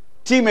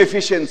 team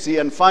efficiency,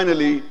 and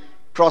finally,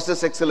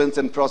 process excellence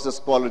and process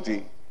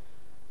quality.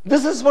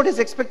 This is what is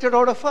expected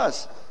out of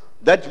us,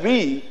 that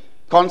we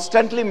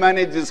constantly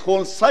manage this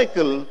whole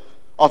cycle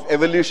of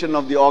evolution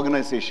of the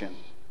organization.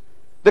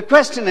 The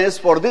question is,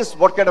 for this,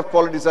 what kind of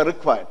qualities are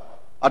required?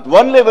 At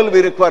one level,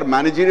 we require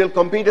managerial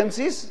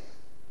competencies,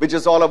 which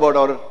is all about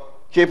our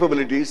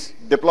capabilities,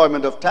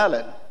 deployment of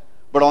talent.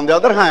 But on the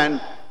other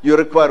hand, you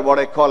require what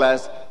I call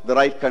as the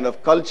right kind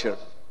of culture,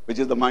 which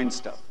is the mind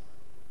stuff.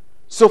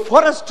 So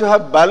for us to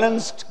have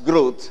balanced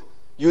growth,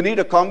 you need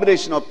a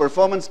combination of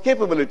performance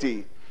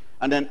capability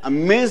and an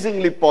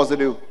amazingly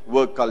positive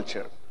work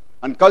culture.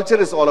 And culture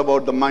is all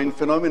about the mind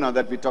phenomena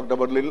that we talked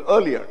about a little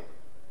earlier.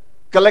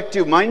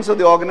 Collective minds of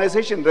the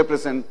organization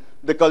represent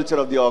the culture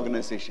of the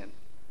organization.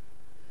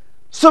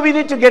 So we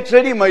need to get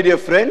ready, my dear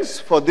friends,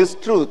 for this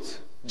truth.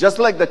 Just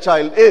like the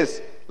child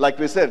is, like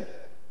we said,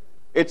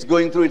 it's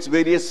going through its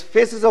various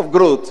phases of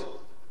growth.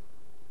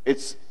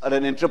 It's at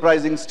an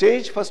enterprising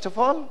stage, first of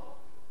all.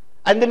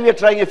 And then we are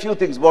trying a few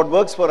things. What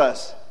works for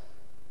us?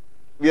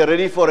 We are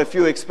ready for a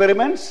few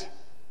experiments.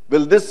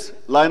 Will this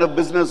line of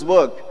business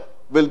work?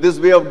 Will this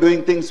way of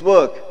doing things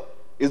work?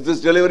 Is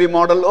this delivery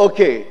model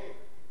okay?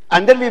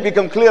 And then we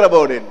become clear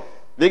about it.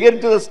 We get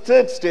into the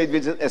third stage,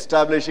 which is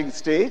establishing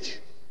stage.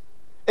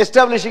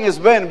 Establishing is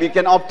when we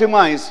can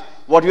optimize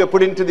what we have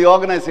put into the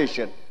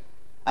organization.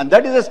 And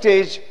that is a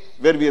stage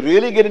where we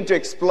really get into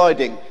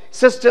exploiting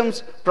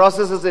systems,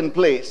 processes in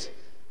place,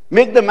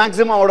 make the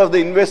maximum out of the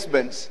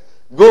investments,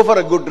 go for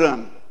a good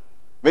run.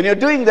 When you're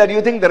doing that,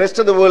 you think the rest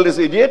of the world is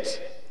idiots.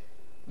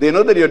 They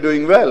know that you're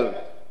doing well.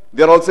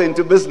 They're also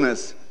into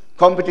business.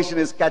 Competition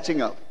is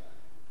catching up.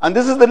 And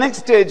this is the next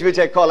stage, which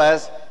I call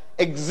as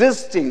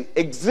exiting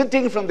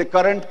from the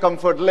current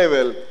comfort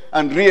level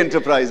and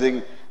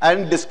re-enterprising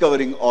and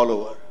discovering all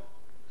over.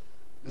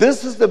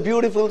 This is the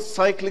beautiful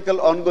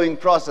cyclical ongoing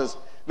process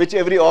which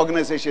every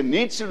organization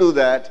needs to do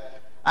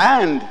that.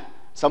 And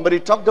somebody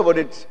talked about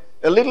it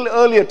a little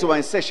earlier to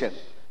my session.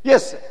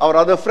 Yes, our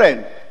other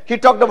friend, he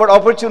talked about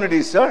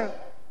opportunities, sir.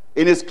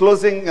 In his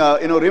closing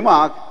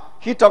remark,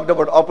 he talked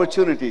about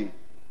opportunity.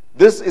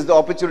 This is the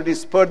opportunity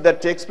spurt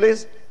that takes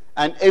place,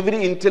 and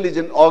every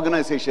intelligent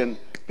organization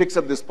picks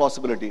up this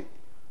possibility.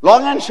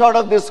 Long and short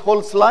of this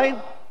whole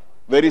slide,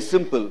 very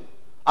simple.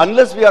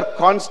 Unless we are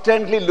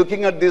constantly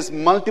looking at these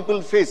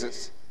multiple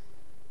phases,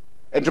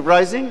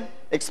 enterprising,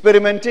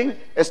 experimenting,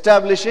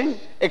 establishing,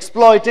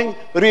 exploiting,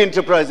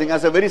 re-enterprising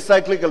as a very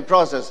cyclical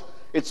process,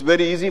 it's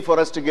very easy for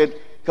us to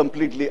get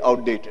completely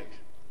outdated.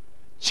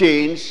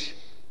 Change,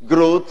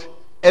 growth,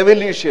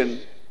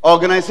 evolution,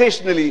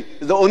 organizationally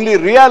is the only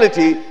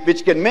reality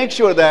which can make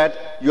sure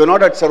that you're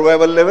not at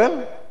survival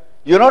level,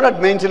 you're not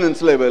at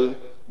maintenance level,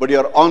 but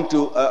you're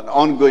onto an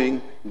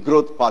ongoing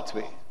growth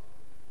pathway.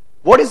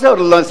 What is our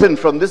lesson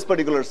from this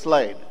particular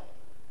slide?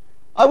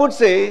 I would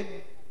say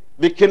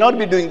we cannot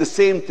be doing the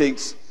same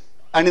things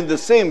and in the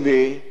same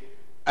way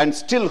and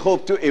still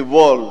hope to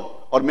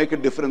evolve or make a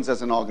difference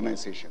as an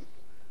organization.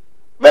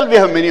 Well, we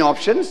have many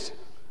options,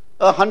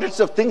 hundreds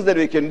of things that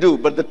we can do,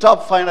 but the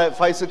top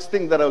five, six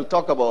things that I will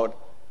talk about: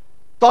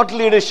 thought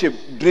leadership,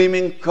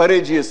 dreaming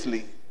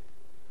courageously,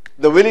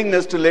 the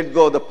willingness to let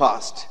go of the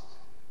past.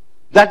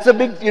 That's a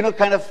big,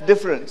 kind of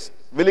difference.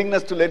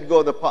 Willingness to let go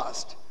of the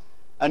past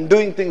and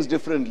doing things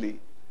differently.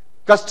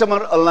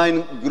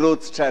 Customer-aligned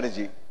growth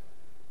strategy.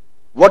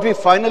 What we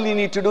finally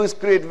need to do is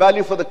create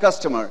value for the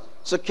customer.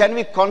 So can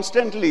we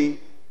constantly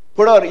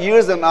put our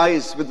ears and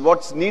eyes with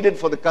what's needed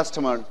for the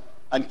customer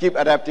and keep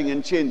adapting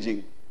and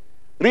changing?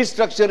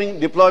 Restructuring,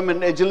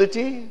 deployment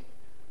agility,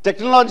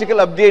 technological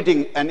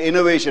updating and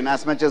innovation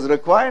as much as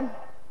required,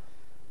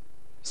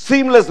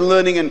 seamless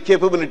learning and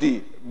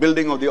capability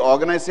building of the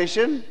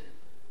organization,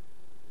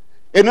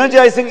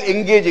 energizing,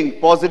 engaging,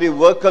 positive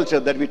work culture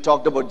that we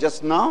talked about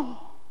just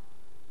now,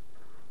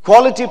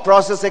 quality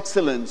process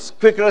excellence,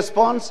 quick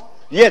response,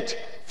 yet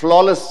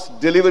flawless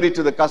delivery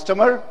to the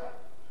customer,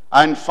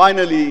 and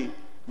finally,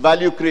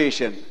 value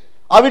creation.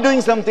 Are we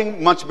doing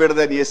something much better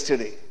than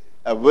yesterday?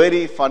 A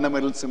very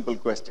fundamental, simple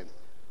question.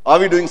 Are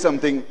we doing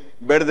something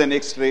better than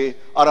yesterday,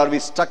 or are we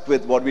stuck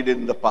with what we did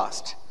in the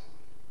past?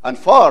 And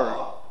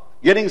for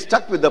getting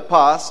stuck with the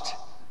past,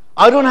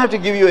 I don't have to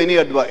give you any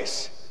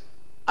advice.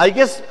 I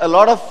guess a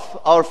lot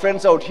of our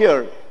friends out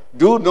here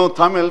do know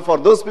Tamil. For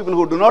those people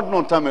who do not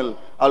know Tamil,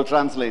 I'll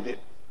translate it.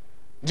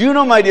 Do you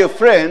know, my dear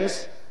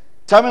friends,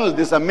 Tamil,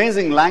 this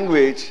amazing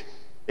language,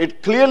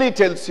 it clearly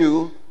tells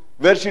you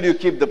where should you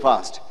keep the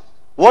past.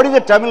 What is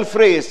the Tamil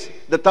phrase,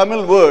 the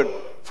Tamil word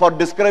for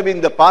describing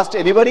the past?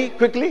 Anybody,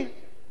 quickly?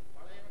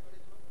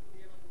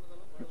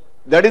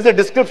 That is a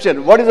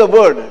description. What is the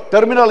word?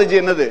 Terminology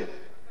another.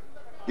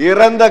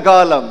 Iranda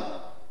kalam.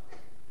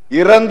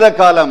 Iranda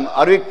kalam.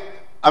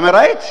 Am I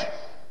right?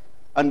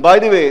 And by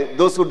the way,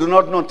 those who do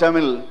not know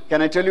Tamil,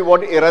 can I tell you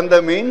what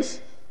Iranda means?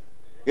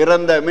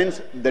 Iranda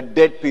means the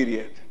dead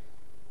period.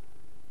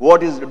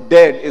 What is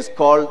dead is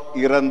called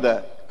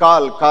Iranda.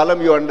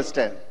 Kalam you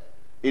understand.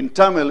 In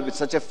Tamil, with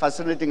such a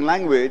fascinating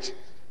language,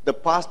 the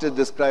past is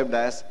described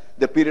as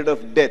the period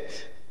of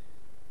death.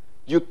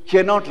 You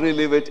cannot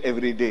relive it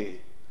every day.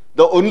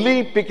 The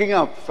only picking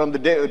up from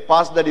the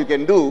past that you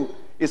can do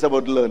is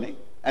about learning.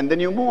 And then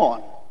you move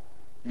on.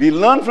 We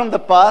learn from the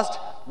past,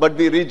 but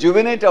we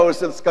rejuvenate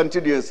ourselves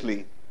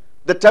continuously.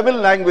 The Tamil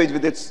language,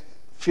 with its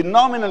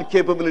phenomenal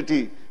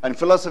capability and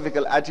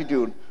philosophical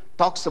attitude,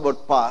 talks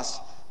about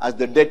past as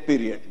the dead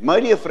period. My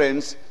dear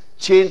friends,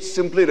 change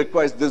simply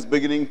requires this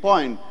beginning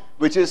point,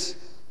 which is,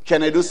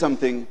 can I do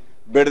something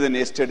better than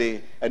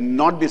yesterday and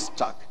not be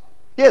stuck?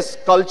 Yes,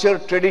 culture,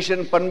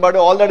 tradition, panbadu,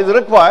 all that is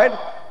required,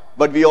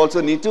 but we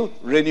also need to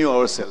renew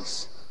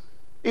ourselves.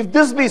 If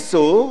this be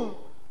so,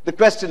 the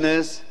question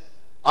is,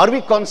 are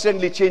we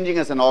constantly changing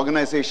as an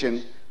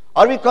organization?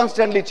 Are we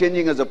constantly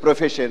changing as a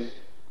profession?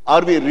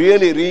 Are we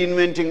really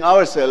reinventing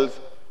ourselves,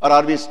 or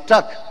are we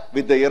stuck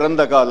with the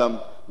Iranda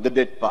Kalam, the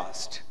dead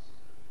past?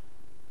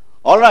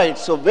 All right,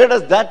 so where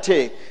does that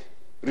take?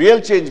 Real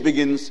change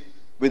begins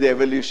with the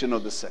evolution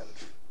of the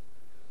self.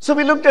 So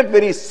we looked at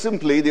very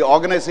simply the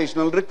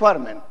organizational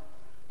requirement.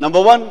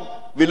 Number one,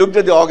 we looked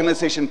at the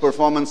organization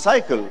performance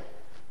cycle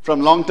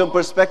from long-term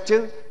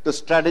perspective to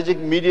strategic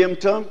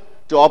medium-term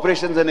to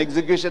operations and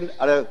execution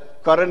at a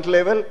current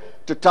level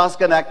to task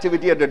and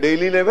activity at a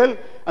daily level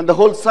and the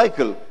whole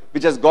cycle,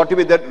 which has got to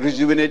be that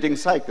rejuvenating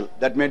cycle.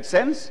 That made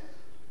sense?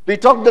 We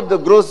talked at the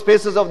growth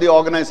phases of the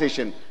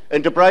organization,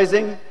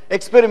 enterprising,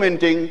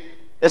 experimenting,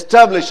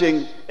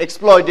 establishing,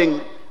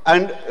 exploiting,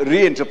 and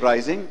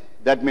re-enterprising.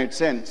 That made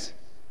sense.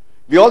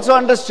 We also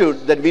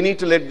understood that we need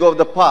to let go of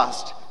the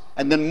past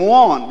and then move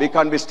on. We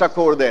can't be stuck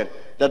over there.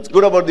 That's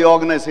good about the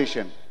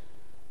organization.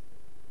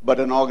 But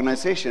an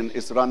organization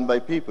is run by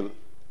people.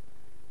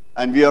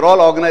 And we are all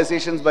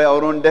organizations by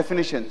our own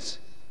definitions.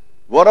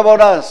 What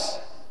about us?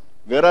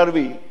 Where are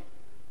we?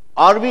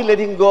 Are we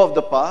letting go of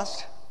the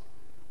past?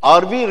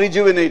 Are we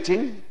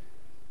rejuvenating?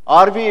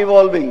 Are we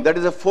evolving? That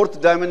is the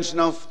fourth dimension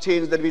of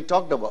change that we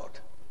talked about.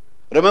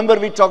 Remember,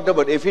 we talked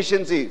about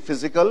efficiency,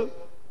 physical,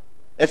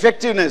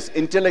 effectiveness,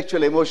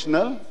 intellectual,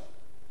 emotional,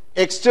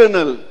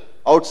 external,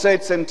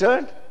 outside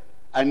centered,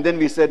 and then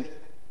we said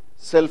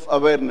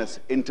self-awareness,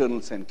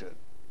 internal centered.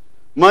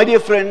 My dear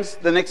friends,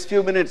 the next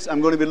few minutes I'm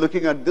going to be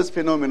looking at this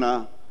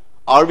phenomena.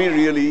 Are we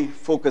really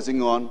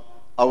focusing on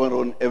our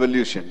own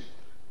evolution?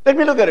 Let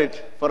me look at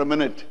it for a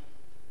minute.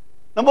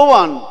 Number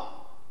one,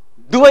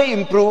 do I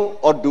improve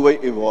or do I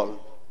evolve?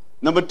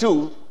 Number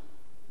two,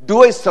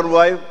 do I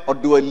survive or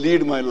do I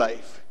lead my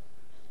life?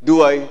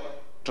 Do I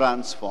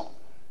transform?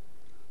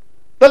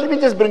 Well, let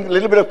me just bring a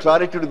little bit of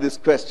clarity to this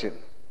question.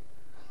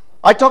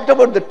 I talked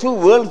about the two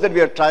worlds that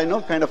we are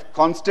kind of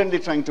constantly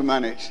trying to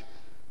manage.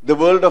 The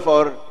world of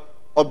our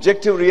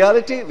objective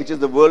reality, which is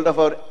the world of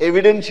our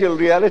evidential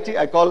reality.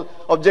 I call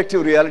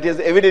objective reality as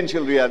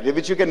evidential reality,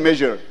 which you can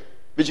measure,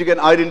 which you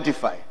can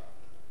identify.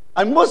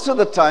 And most of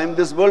the time,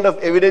 this world of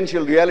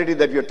evidential reality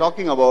that we are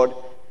talking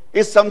about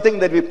is something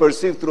that we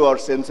perceive through our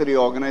sensory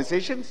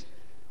organizations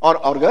or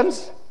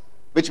organs,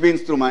 which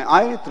means through my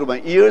eye, through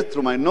my ears,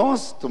 through my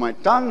nose, through my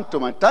tongue, to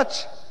my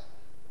touch,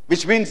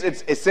 which means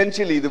it's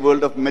essentially the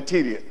world of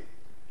material.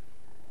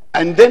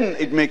 And then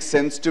it makes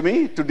sense to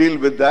me to deal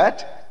with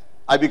that.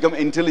 I become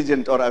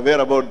intelligent or aware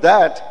about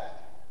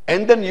that,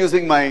 and then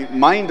using my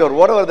mind or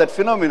whatever that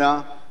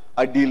phenomena,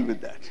 I deal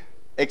with that.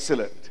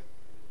 Excellent.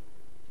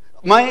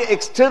 My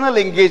external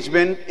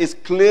engagement is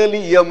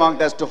clearly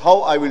earmarked as to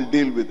how I will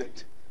deal with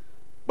it.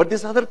 But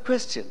this other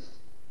question,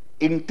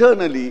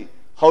 internally,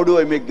 how do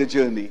I make the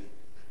journey?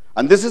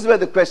 And this is where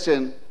the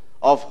question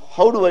of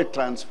how do I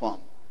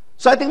transform?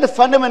 So I think the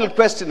fundamental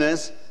question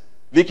is,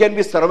 we can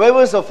be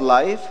survivors of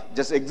life,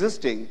 just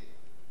existing,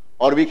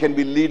 or we can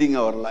be leading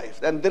our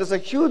life. And there is a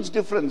huge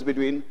difference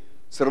between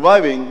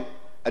surviving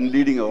and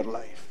leading our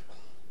life.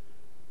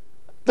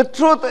 The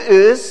truth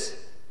is,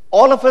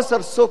 all of us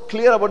are so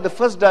clear about the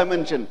first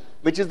dimension,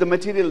 which is the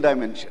material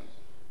dimension.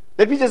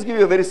 Let me just give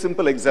you a very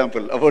simple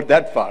example about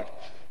that part.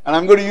 And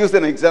I'm going to use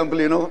an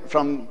example,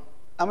 from,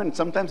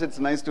 sometimes it's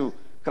nice to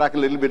crack a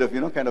little bit of,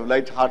 kind of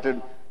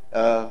light-hearted,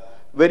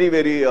 very,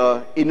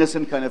 very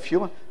innocent kind of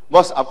humor.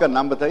 Boss, आपका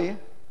नाम बताइए?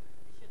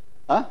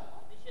 Huh?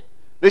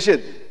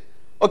 Rishid.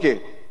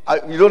 Okay,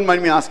 you don't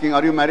mind me asking,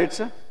 are you married,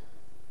 sir?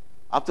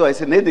 आप तो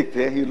ऐसे नहीं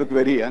दिखते, you look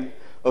very young.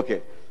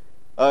 Okay.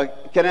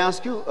 Can I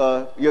ask you,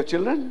 your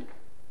children?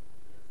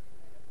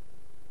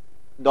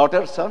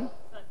 Daughter, son?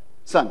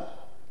 Son.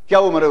 क्या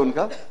उम्र है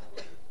उनका?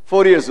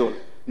 4 years old.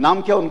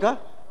 नाम क्या उनका?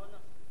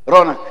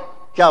 रौनक.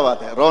 क्या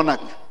बात है? रौनक.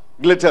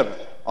 Glitter.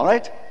 All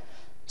right?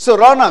 So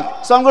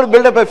Raunak, so I'm going to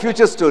build up a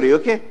future story,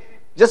 okay?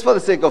 Just for the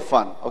sake of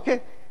fun,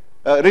 okay?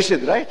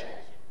 Rishid, right?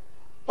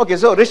 Okay,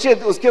 so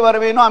Rishid, uske baare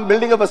mein, I'm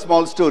building up a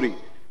small story,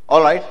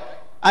 all right?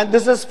 And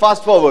this is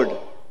fast forward.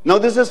 Now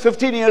this is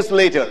 15 years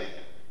later.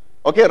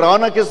 Okay,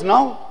 Raunak is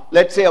now,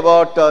 let's say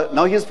about,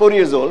 now he's 4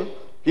 years old.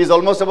 He's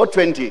almost about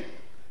 20.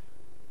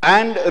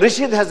 And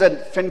Rishid has a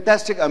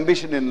fantastic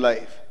ambition in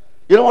life.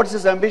 You know what's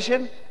his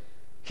ambition?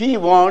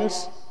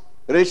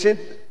 Rishid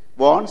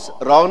wants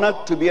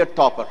Raunak to be a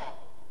topper.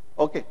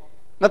 Okay,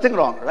 nothing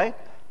wrong, right?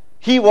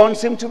 He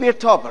wants him to be a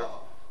topper.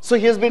 So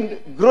he has been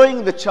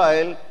growing the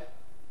child,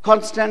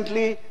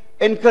 constantly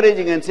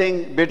encouraging and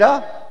saying,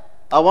 Beta,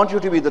 I want you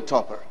to be the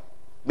topper.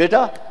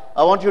 Beta,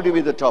 I want you to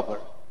be the topper.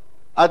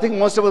 I think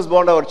most of us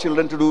want our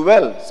children to do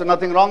well, so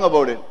nothing wrong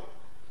about it.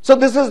 So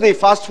this is the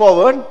fast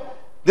forward.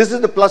 This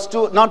is the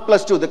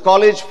 +2, the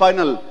college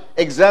final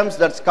exams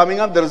that's coming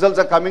up. The results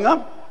are coming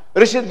up.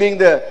 Rishid, being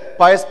the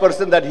pious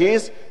person that he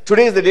is,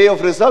 today is the day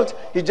of result.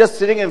 He's just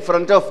sitting in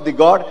front of the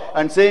God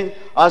and saying,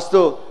 "Aaj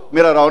to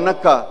mera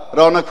Raunak ka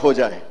Raunak ho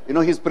jaye."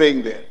 He's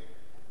praying there.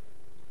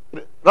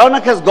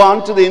 Raunak has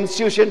gone to the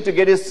institution to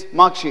get his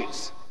mark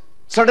sheets.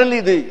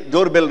 Suddenly the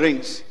doorbell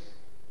rings.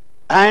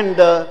 And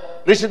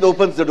Rishid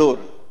opens the door.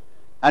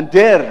 And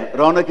there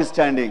Raunak is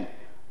standing,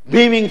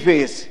 beaming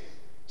face.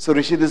 So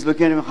Rishid is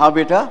looking at him, "Ha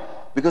beta?"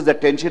 Because the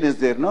tension is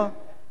there, no?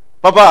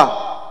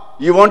 "Papa,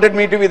 you wanted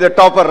me to be the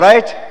topper,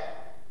 right?"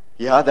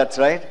 "Yeah, that's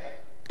right."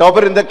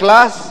 "Topper in the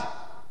class?"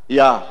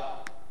 "Yeah."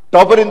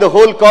 "Topper in the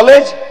whole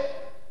college?"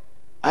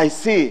 "I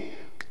see."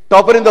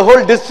 "Topper in the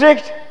whole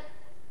district?"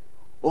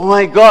 Oh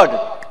my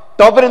God,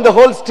 topper in the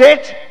whole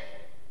state?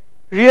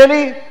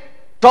 Really?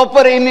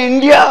 Topper in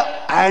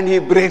India? And he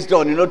breaks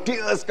down,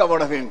 tears come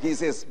out of him. He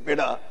says,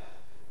 Beta,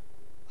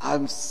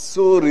 I'm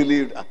so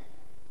relieved, I'm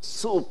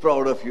so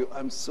proud of you,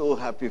 I'm so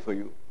happy for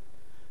you.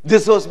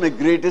 This was my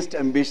greatest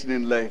ambition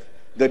in life,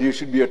 that you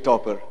should be a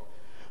topper.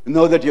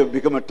 Now that you have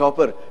become a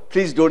topper,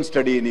 please don't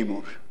study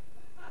anymore.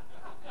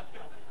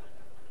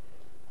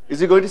 Is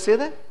he going to say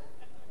that?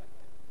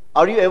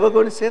 Are you ever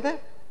going to say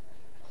that?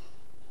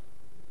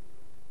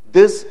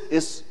 This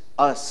is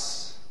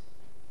us.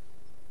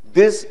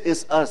 This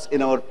is us.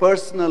 In our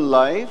personal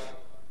life,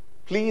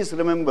 please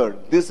remember,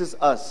 this is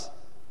us.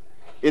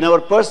 In our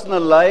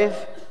personal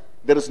life,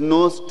 there is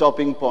no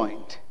stopping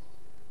point.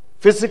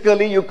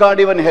 Physically, you can't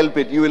even help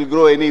it. You will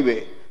grow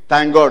anyway.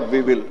 Thank God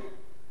we will.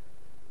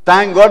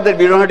 Thank God that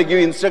we don't have to give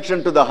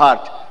instruction to the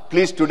heart.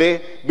 Please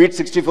today, beat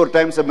 64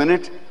 times a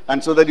minute,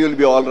 and so that you will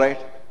be all right.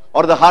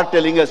 Or the heart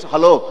telling us,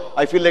 hello,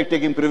 I feel like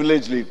taking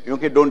privilege leave.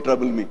 Okay, don't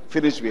trouble me.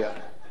 Finish we are.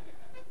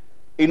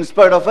 In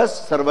spite of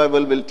us,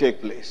 survival will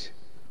take place.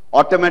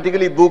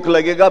 Automatically, bhook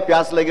lagega,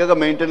 pyas lagega,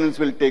 maintenance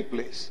will take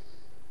place.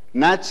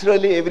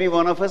 Naturally, every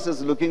one of us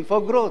is looking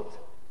for growth.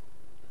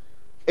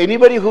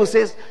 Anybody who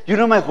says,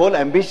 my whole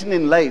ambition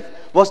in life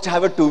was to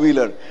have a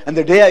two-wheeler. And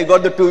the day I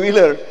got the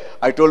two-wheeler,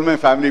 I told my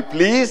family,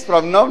 please,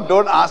 from now,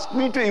 don't ask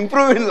me to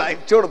improve in life.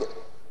 छोड़ दो.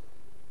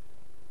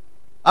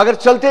 अगर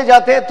चलते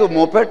जाते हैं तो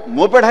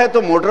moped है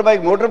तो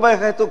motorbike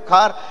है तो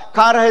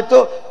कार है तो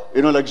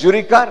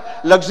लग्जरी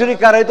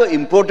कार है तो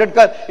imported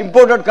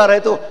car है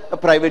तो a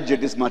private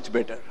jet is much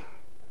better.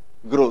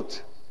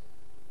 Growth.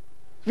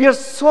 We are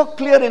so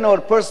clear in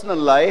our personal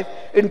life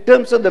in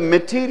terms of the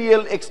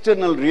material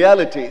external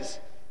realities.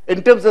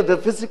 In terms of the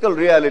physical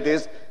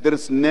realities, there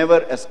is never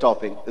a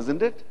stopping,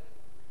 isn't it?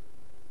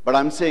 But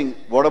I'm saying,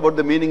 what about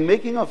the meaning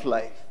making of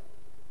life?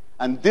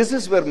 And this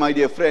is where, my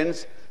dear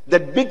friends,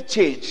 that big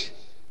change,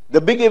 the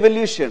big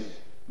evolution,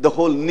 the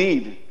whole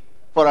need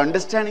for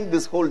understanding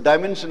this whole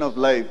dimension of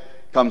life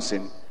comes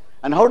in.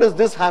 And how does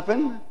this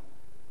happen?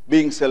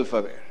 Being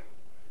self-aware.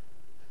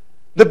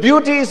 The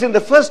beauty is in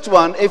the first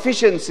one,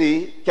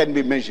 efficiency can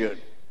be measured.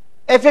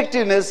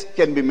 Effectiveness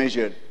can be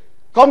measured.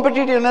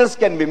 Competitiveness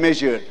can be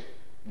measured.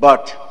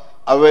 But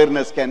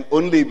awareness can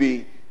only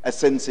be a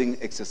sensing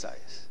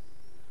exercise.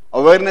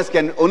 Awareness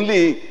can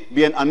only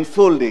be an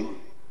unfolding.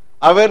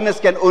 Awareness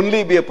can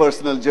only be a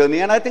personal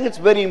journey. And I think it's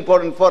very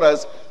important for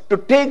us to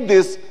take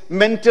this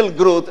mental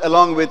growth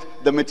along with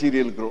the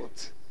material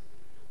growth.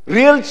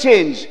 Real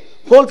change,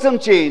 wholesome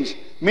change,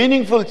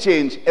 meaningful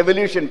change,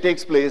 evolution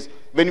takes place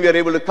when we are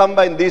able to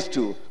combine these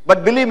two.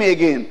 But believe me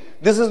again,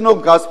 this is no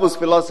Gospel's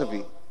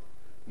philosophy.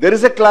 There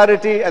is a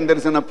clarity and there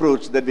is an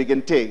approach that we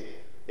can take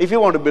if you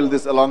want to build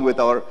this along with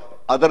our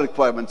other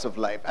requirements of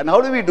life. And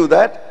how do we do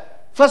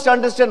that? First,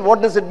 understand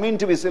what does it mean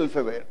to be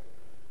self-aware.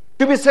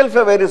 To be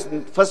self-aware is,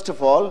 first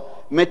of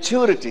all,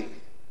 maturity,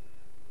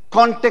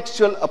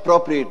 contextual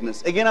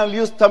appropriateness. Again, I'll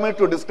use Tamil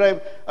to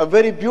describe a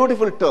very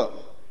beautiful term.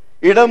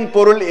 Idam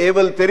porul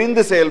eval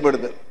therindu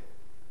செயல்படுதல்.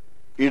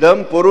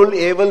 Idam porul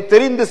eval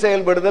therindu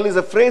செயல்படுதல் is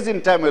a phrase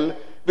in Tamil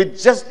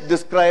which just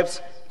describes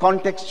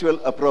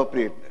contextual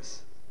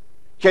appropriateness.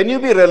 Can you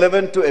be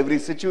relevant to every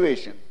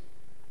situation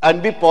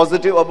and be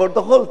positive about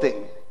the whole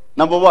thing?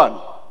 Number one,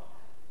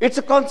 it's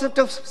a concept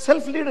of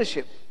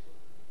self-leadership.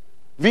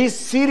 We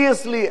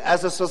seriously,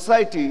 as a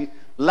society,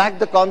 lack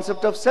the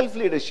concept of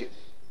self-leadership.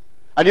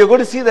 And you're going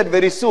to see that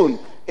very soon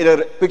in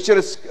a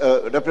picturesque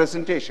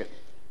representation.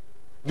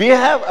 We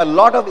have a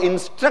lot of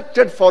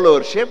instructed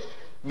followership.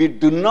 We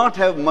do not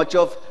have much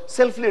of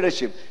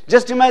self-leadership.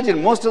 Just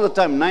imagine, most of the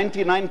time,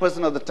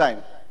 99% of the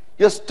time,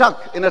 you're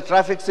stuck in a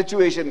traffic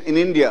situation in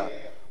India.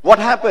 What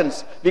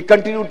happens? We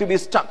continue to be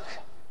stuck.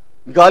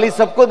 Gali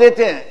sabko dete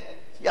hain.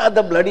 Yeah,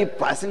 the bloody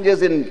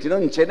passengers in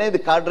Chennai, the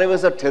car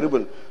drivers are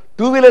terrible.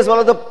 Two-wheelers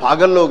wala to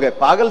pagal log hai.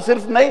 Pagal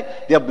sirf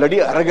nahi, they are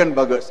bloody arrogant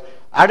buggers.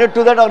 Added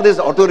to that are these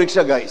auto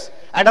rickshaw guys.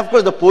 And of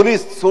course the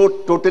police so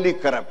totally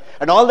corrupt.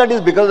 And all that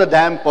is because of the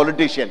damn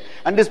politician.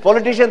 And this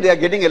politician, they are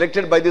getting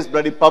elected by this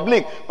bloody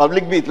public.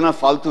 Public bhi itna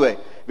faltu hai.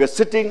 We are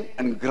sitting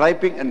and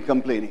griping and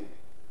complaining.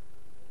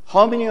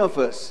 How many of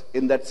us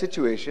in that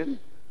situation,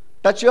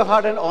 touch your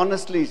heart and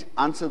honestly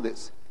answer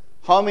this.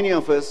 How many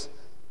of us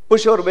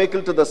push our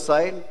vehicle to the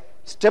side,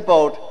 step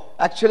out,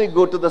 actually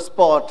go to the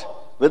spot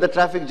where the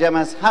traffic jam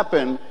has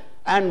happened,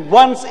 and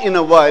once in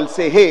a while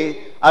say,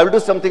 hey, I will do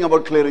something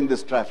about clearing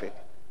this traffic.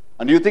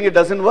 And you think it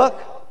doesn't work?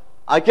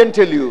 I can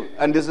tell you,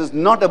 and this is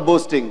not a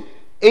boasting,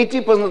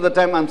 80% of the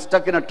time I'm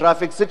stuck in a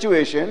traffic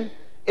situation,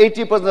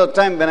 80% of the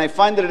time when I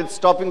find that it's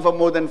stopping for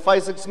more than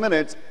 5-6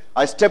 minutes,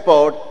 I step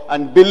out,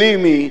 and believe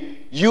me,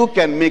 you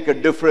can make a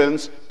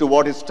difference to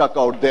what is stuck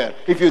out there,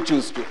 if you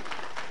choose to.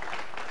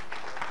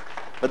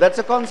 But that's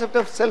a concept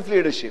of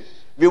self-leadership.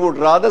 We would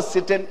rather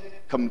sit and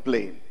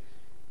complain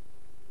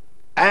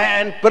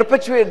and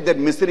perpetuate that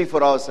misery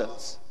for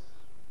ourselves.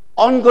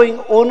 Ongoing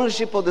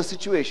ownership of the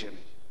situation.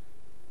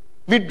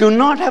 We do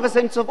not have a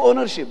sense of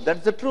ownership.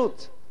 That's the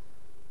truth.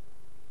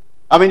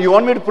 I mean, you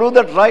want me to prove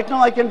that right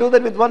now? I can do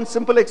that with one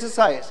simple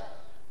exercise.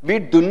 We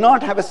do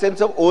not have a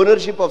sense of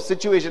ownership of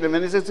situation. And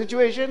when it's a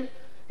situation,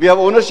 we have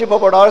ownership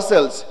about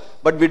ourselves,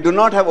 but we do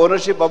not have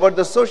ownership about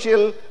the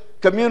social,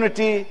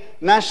 community,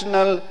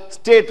 national,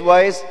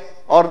 state-wise,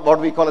 or what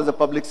we call as a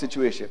public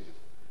situation.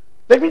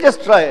 Let me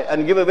just try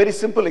and give a very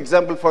simple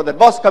example for that.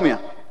 Boss, come here.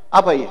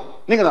 Aap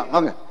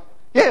aiye.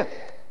 Yeah.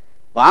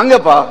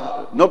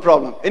 No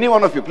problem. Any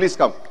one of you, please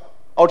come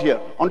out here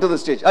onto the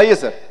stage.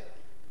 Yes, sir.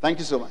 Thank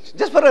you so much.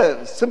 Just for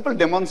a simple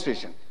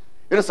demonstration.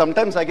 You know,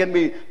 sometimes I can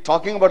be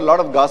talking about a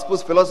lot of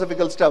gospels,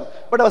 philosophical stuff,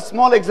 but a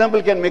small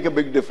example can make a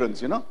big difference,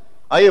 you know.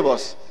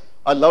 Boss,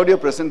 I loved your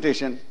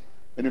presentation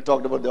when you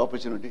talked about the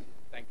opportunity.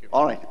 Thank you.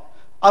 All right.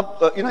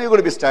 You're going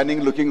to be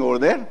standing, looking over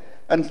there,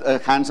 and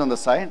hands on the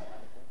side.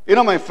 You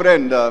know, my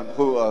friend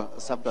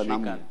Shrikant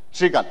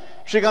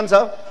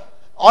sir,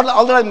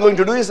 all that I'm going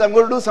to do is I'm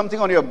going to do something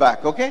on your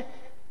back, okay?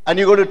 And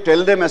you're going to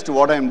tell them as to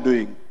what I'm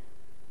doing.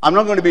 I'm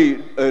not going to be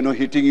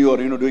hitting you or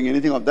doing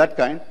anything of that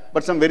kind,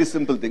 but some very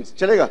simple things.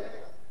 Chalega?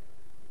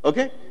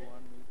 Okay?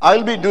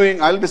 I'll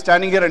be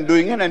standing here and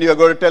doing it, and you're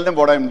going to tell them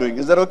what I'm doing.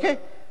 Is that okay?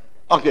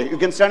 Okay, you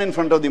can stand in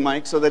front of the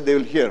mic so that they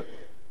will hear.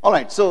 All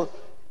right, so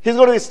he's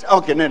going to be,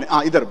 okay,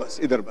 either bus,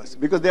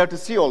 because they have to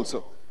see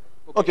also.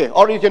 Okay,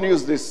 or you can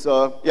use this,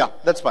 yeah,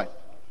 that's fine.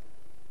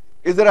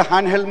 Is there a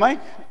handheld mic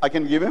I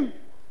can give him?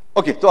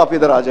 Okay, so aap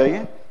idhar aa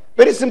jaiye.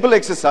 Very simple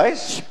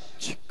exercise.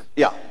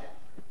 Yeah.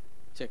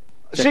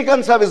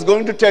 Shrikant Sahib is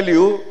going to tell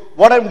you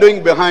what I'm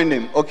doing behind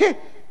him, okay?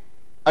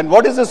 And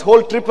what is this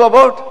whole trip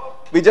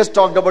about? We just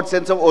talked about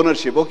sense of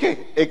ownership,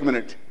 okay? 1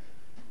 minute.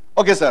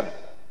 Okay, sir.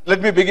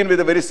 Let me begin with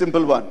a very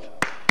simple one.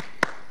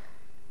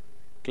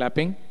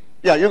 Clapping?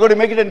 Yeah, you're going to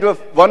make it into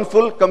one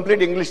full,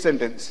 complete English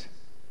sentence.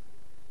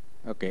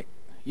 Okay.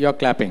 You're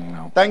clapping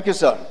now. Thank you,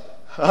 sir.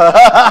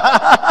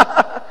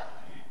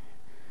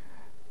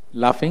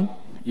 Laughing?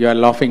 You're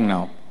laughing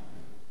now.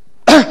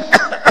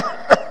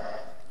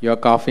 You're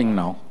coughing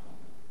now.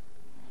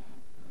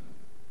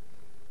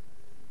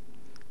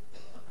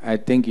 I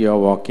think you're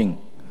walking.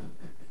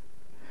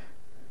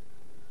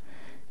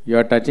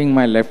 You're touching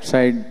my left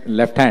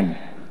hand.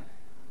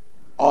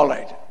 All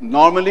right.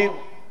 Normally,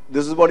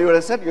 this is what you would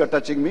have said. You're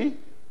touching me,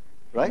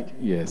 right?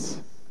 Yes.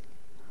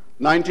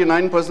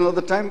 99% of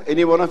the time,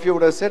 any one of you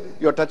would have said,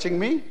 you're touching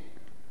me.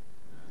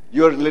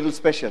 You're a little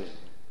special.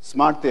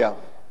 Smart they are.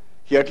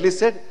 He at least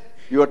said,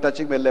 you are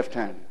touching my left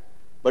hand.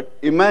 But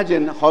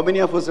imagine how many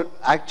of us would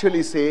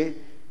actually say,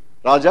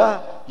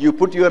 Raja, you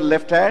put your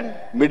left hand,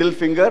 middle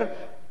finger,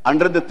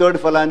 under the third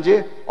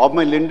phalange of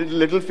my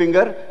little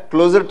finger,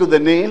 closer to the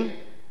nail,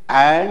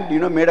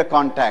 and, made a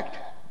contact.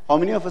 How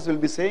many of us will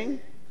be saying?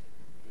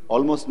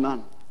 Almost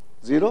none.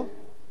 Zero.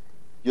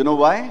 You know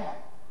why?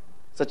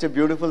 Such a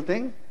beautiful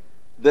thing.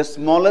 The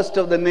smallest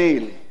of the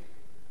nail,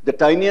 the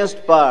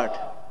tiniest part,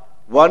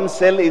 one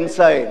cell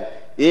inside,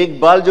 ek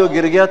baal jo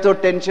gir gaya to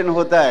tension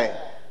hota hai.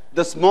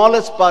 The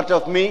smallest part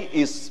of me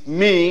is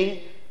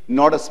me,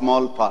 not a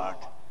small part.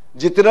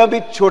 Jitna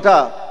bhi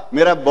chota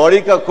mera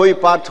body ka koi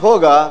part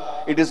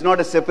hoga, it is not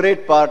a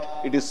separate part,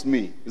 it is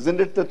me. Isn't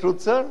it the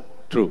truth, sir?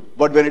 True.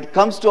 But when it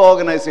comes to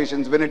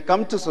organizations, when it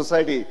comes to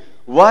society,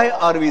 why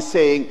are we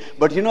saying,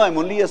 but I'm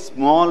only a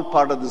small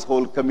part of this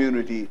whole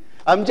community.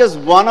 I'm just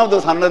one of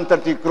those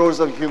 130 crores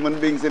of human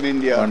beings in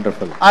India.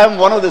 Wonderful. I am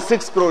one of the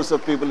 6 crores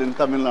of people in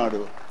Tamil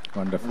Nadu.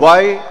 Wonderful.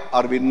 Why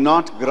are we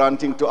not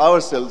granting to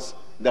ourselves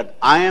that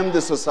I am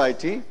the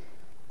society,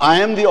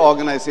 I am the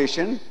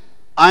organization,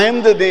 I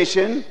am the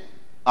nation,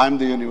 I am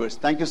the universe.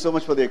 Thank you so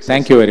much for the exercise.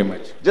 Thank you very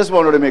much. Just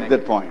wanted to make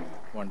that point.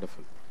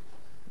 Wonderful.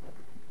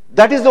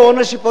 That is the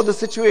ownership of the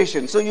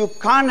situation. So you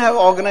can't have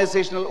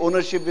organizational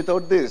ownership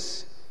without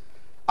this.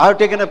 I have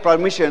taken a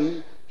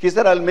permission. He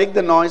said, I'll make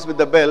the noise with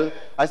the bell.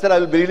 I said,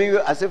 I'll believe you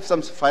as if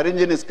some fire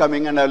engine is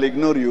coming and I'll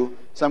ignore you.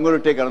 So I'm going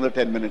to take another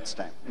 10 minutes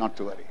time. Not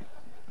to worry.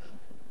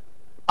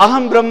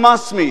 Aham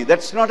Brahmasmi.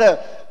 That's not a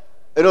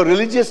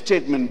religious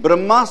statement.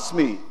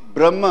 Brahmasmi.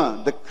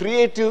 Brahma, the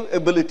creative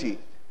ability.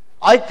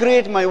 I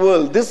create my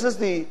world. This is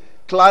the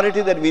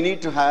clarity that we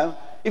need to have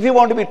if we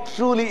want to be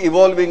truly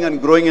evolving and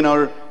growing in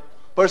our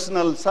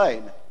personal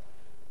side.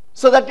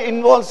 So that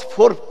involves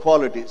 4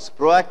 qualities: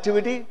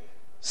 proactivity,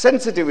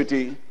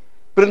 sensitivity,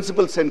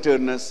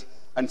 principle-centeredness,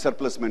 and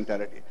surplus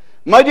mentality.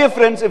 My dear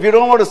friends, if you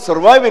don't want to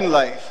survive in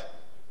life,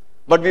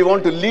 but we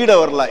want to lead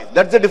our life,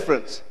 that's the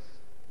difference.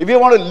 If we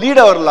want to lead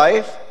our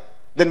life,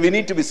 then we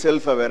need to be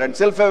self-aware. And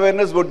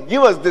self-awareness would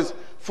give us these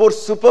 4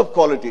 superb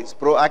qualities: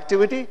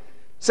 proactivity,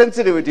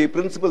 sensitivity,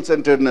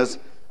 principle-centeredness,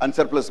 and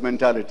surplus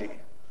mentality.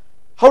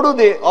 How do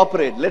they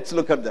operate? Let's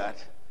look at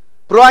that.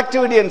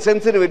 Proactivity and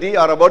sensitivity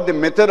are about the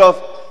method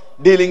of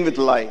dealing with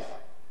life.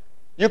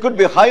 You could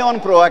be high on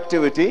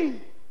proactivity.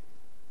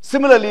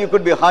 Similarly, you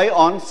could be high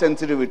on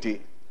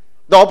sensitivity.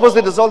 The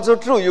opposite is also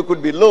true. You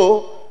could be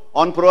low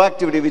on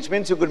proactivity, which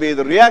means you could be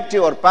either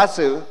reactive or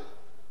passive,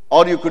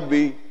 or you could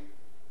be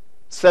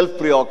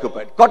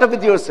self-preoccupied, caught up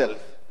with yourself.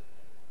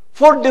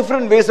 4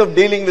 different ways of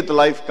dealing with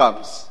life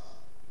comes.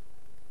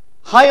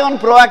 High on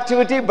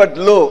proactivity, but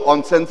low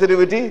on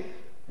sensitivity.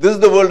 This is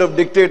the world of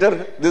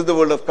dictator. This is the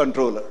world of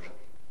controller.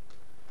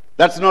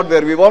 That's not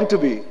where we want to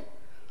be.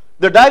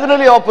 The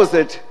diagonally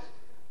opposite,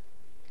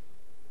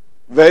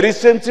 very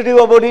sensitive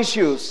about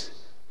issues,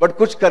 but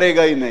kuch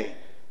karega hi nahi.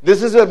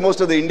 This is where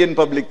most of the Indian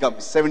public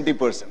comes,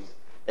 70%.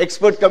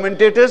 Expert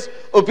commentators,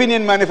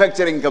 opinion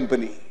manufacturing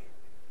company.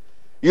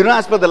 You know,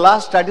 as per the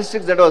last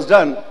statistics that was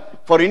done,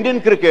 for Indian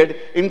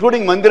cricket,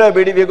 including Mandira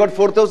Bedi, we have got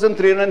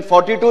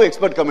 4,342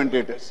 expert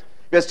commentators.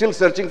 We are still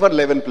searching for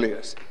 11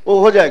 players.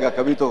 Oh, ho jayega,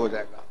 kabhi to ho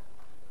jayega.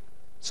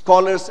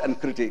 Scholars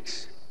and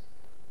critics.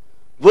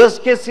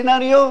 Worst case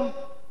scenario,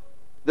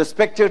 the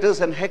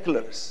spectators and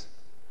hecklers.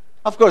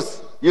 Of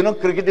course, you know,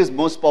 cricket is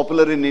most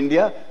popular in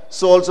India,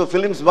 so also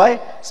films by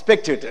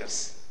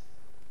spectators.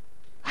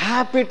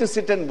 Happy to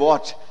sit and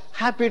watch.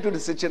 Happy to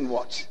sit and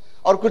watch.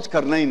 Aur kuch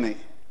karna hi nahi.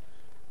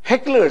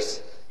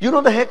 Hecklers. You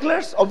know the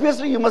hecklers?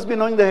 Obviously, you must be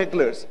knowing the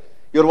hecklers.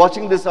 You're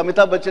watching this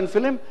Amitabh Bachchan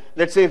film.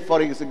 Let's say,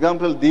 for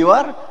example,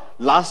 Diwar,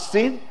 last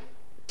scene,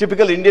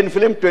 typical Indian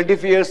film,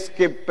 20 years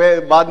ke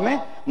baad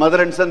mein,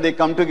 mother and son, they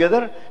come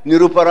together.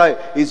 Nirupa Roy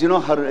is,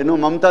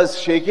 Mamta is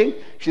shaking.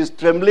 She's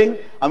trembling.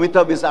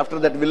 Amitabh is after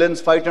that villain's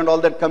fight and all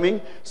that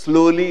coming,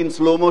 slowly in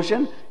slow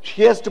motion.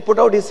 She has to put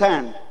out his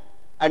hand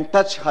and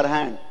touch her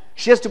hand.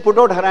 She has to put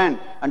out her hand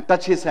and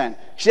touch his hand.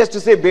 She has to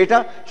say,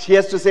 beta. She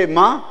has to say,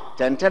 ma.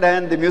 And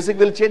the music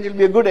will change. It will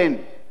be a good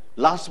end.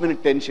 Last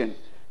minute tension.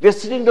 We are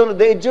sitting down at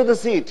the edge of the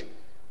seat.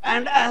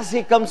 And as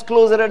he comes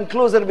closer and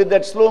closer with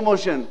that slow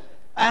motion,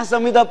 as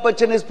Amitabh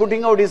Bachchan is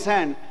putting out his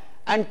hand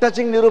and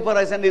touching Nirupa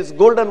Roy and his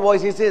golden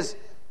voice, he says,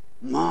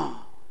 ma.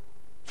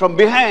 From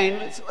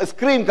behind, a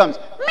scream comes.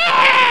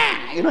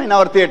 Ma! You know, in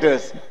our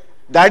theaters.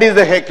 That is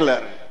the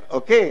heckler.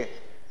 Okay?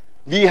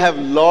 We have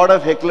a lot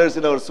of hecklers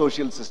in our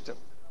social system.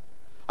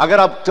 अगर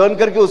आप turn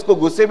करके उसको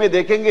गुस्से में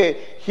देखेंगे,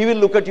 he will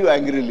look at you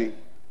angrily.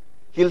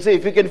 He'll say,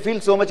 if you can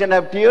feel so much and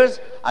have tears,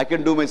 I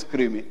can do my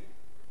screaming.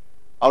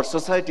 Our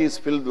society is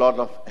filled with a lot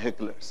of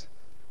hecklers.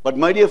 But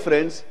my dear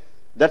friends,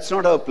 that's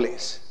not our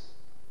place.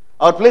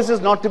 Our place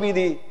is not to be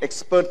the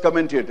expert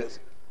commentators.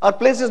 Our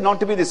place is not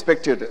to be the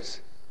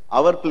spectators.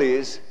 Our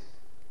place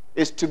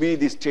is to be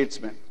the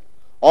statesmen,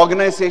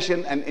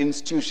 organization and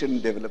institution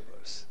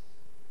developers.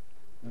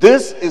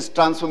 This is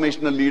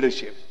transformational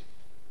leadership.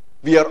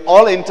 We are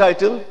all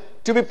entitled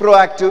to be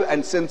proactive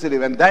and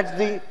sensitive, and that's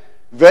the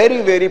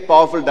very, very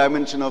powerful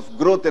dimension of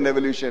growth and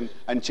evolution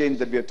and change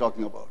that we are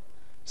talking about.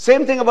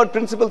 Same thing about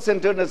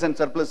principle-centeredness and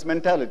surplus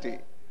mentality.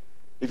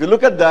 If you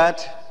look at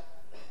that,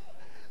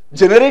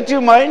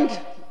 generative mind,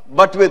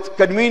 but with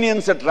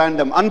convenience at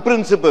random,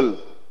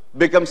 unprincipled,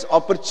 becomes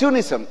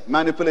opportunism,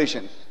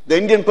 manipulation. The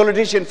Indian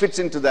politician fits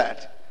into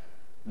that.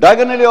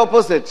 Diagonally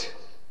opposite,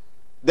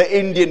 the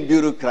Indian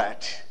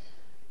bureaucrat.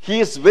 He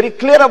is very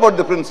clear about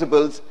the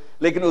principles,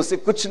 लेकिन उससे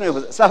कुछ नहीं हो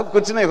साहब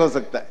कुछ नहीं हो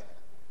सकता है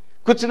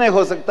कुछ नहीं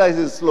हो सकता is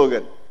his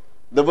slogan.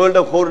 The world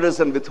of hoarders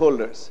and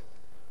withholders.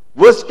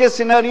 Worst case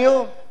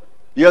scenario,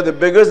 you have the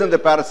beggars and the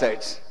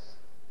parasites.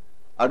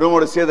 I don't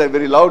want to say that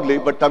very loudly,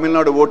 but Tamil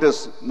Nadu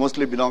voters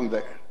mostly belong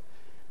there.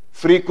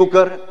 Free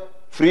cooker,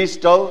 free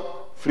stove,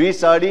 free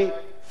sari,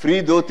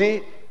 free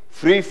dhoti,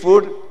 free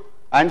food,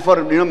 and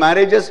for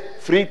marriages,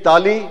 free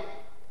thali,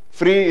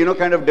 free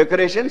kind of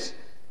decorations.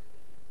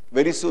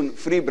 Very soon,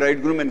 free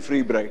bridegroom and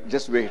free bride.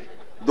 Just wait.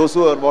 Those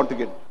who want to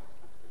get.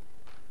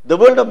 The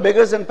world of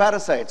beggars and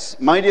parasites.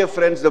 My dear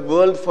friends, the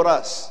world for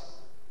us.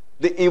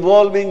 The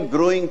evolving,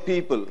 growing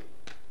people.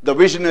 The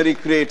visionary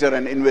creator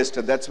and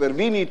investor. That's where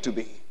we need to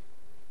be.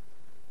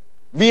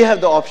 We have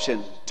the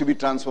option to be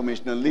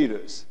transformational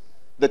leaders.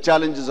 The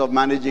challenges of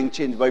managing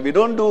change. Why we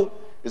don't do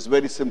is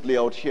very simply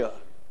out here.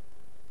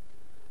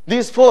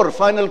 These 4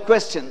 final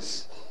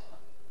questions.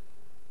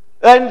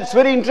 And it's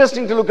very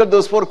interesting to look at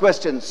those 4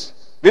 questions.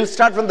 We'll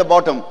start from the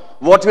bottom.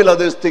 What will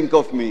others think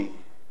of me?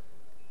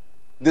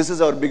 This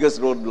is our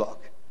biggest roadblock.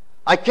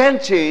 I can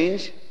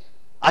change.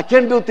 I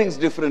can do things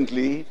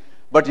differently.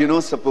 But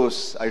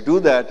suppose I do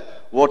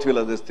that, what will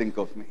others think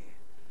of me?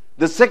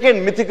 The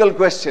second mythical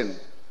question.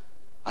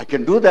 I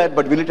can do that,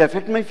 but will it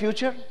affect my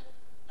future?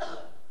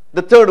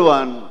 The third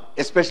one,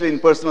 especially in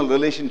personal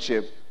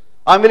relationship,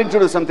 I'm willing to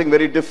do something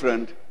very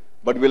different,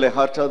 but will I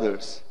hurt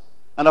others?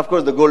 And of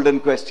course, the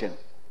golden question.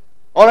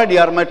 All right,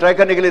 yaar, मैं try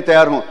करने के लिए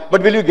तैयार हूं,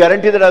 but will you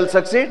guarantee that I'll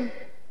succeed?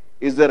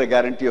 Is there a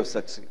guarantee of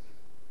succeed?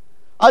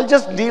 I'll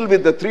just deal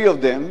with the 3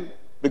 of them,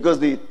 because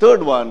the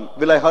third one,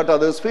 will I hurt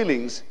others'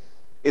 feelings,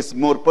 is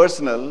more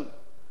personal.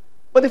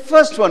 But the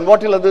first one,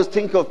 what will others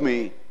think of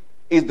me,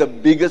 is the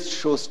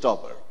biggest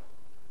showstopper.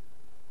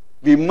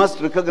 We must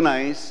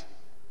recognize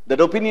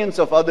that opinions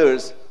of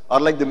others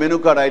are like the menu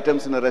card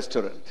items in a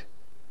restaurant.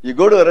 You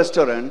go to a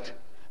restaurant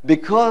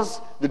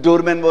because the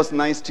doorman was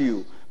nice to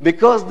you,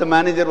 because the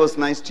manager was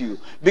nice to you,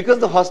 because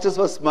the hostess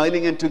was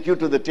smiling and took you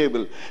to the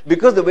table,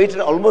 because the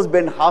waiter almost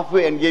bent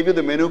halfway and gave you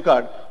the menu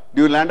card.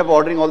 Do you land up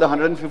ordering all the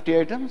 150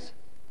 items?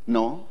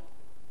 No.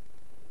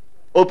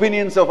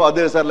 Opinions of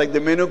others are like the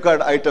menu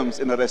card items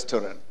in a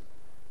restaurant.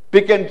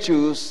 Pick and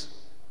choose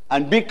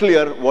and be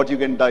clear what you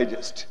can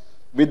digest.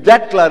 With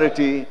that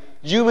clarity,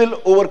 you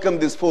will overcome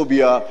this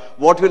phobia.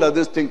 What will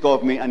others think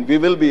of me? And we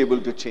will be able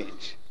to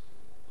change.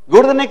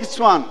 Go to the next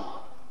one.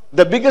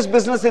 The biggest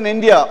business in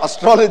India,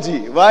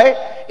 astrology.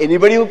 Why?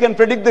 anybody who can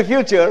predict the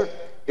future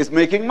is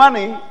making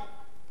money.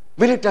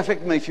 Will it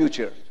affect my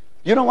future?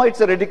 You know why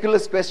it's a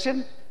ridiculous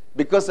question?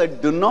 Because I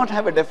do not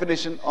have a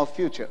definition of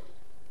future.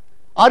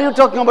 Are you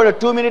talking about a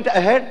 2 minute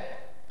ahead,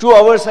 2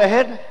 hours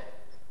ahead,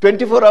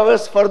 24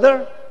 hours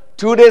further,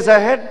 2 days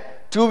ahead,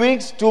 2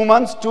 weeks, 2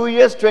 months, 2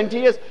 years, 20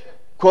 years?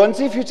 कौन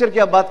सी future की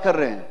आप बात कर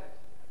रहे हैं?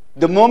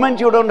 The moment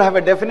you don't have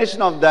a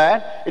definition of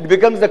that, it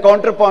becomes the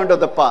counterpoint of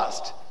the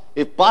past.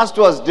 If past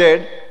was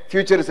dead,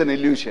 future is an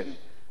illusion.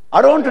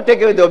 I don't want to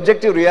take away the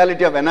objective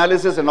reality of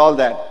analysis and all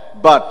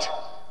that, but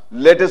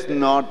let us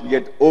not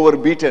get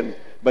overbeaten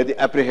by the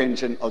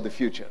apprehension of the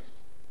future.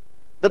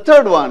 The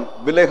third one,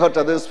 will I hurt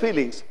others'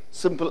 feelings?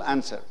 Simple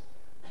answer.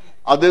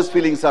 Others'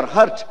 feelings are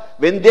hurt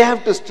when they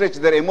have to stretch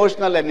their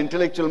emotional and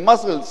intellectual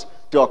muscles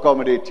to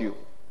accommodate you.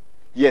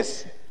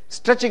 Yes,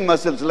 stretching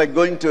muscles like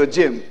going to a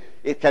gym,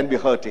 it can be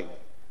hurting,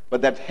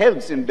 but that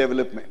helps in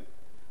development.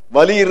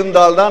 Vali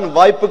irundaldan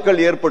vaippukkal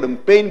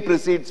erpadum. Pain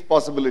precedes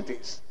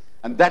possibilities,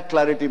 and that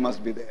clarity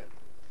must be there.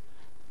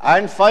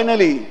 And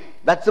finally,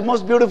 that's the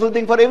most beautiful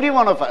thing for every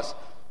one of us.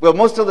 Well,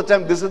 most of the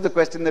time, this is the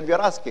question that we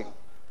are asking.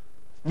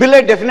 Will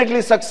I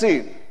definitely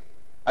succeed?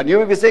 And you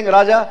will be saying,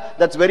 Raja,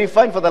 that's very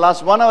fine. For the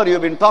last 1 hour,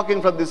 you've been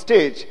talking from this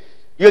stage.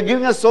 You're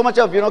giving us so much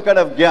of, kind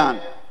of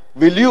gyan.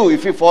 Will you,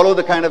 if you follow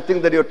the kind of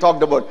thing that you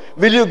talked about,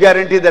 will you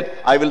guarantee that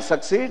I will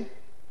succeed?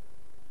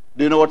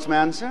 Do you know what's my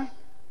answer?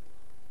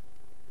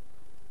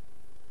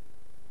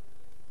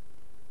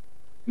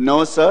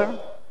 No, sir.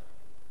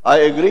 I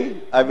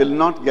agree. I will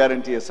not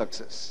guarantee a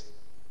success.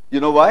 You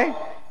know why?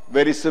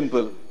 Very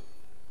simple.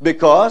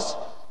 Because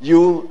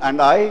you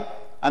and I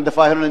and the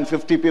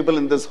 550 people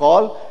in this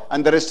hall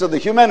and the rest of the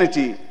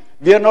humanity,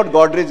 we are not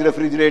Godrej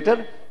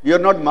refrigerator. We are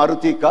not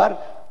Maruti car.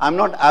 I'm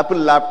not Apple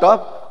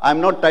laptop.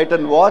 I'm not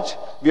Titan watch.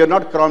 We are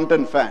not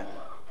Crompton fan.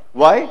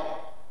 Why?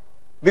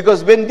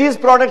 Because when these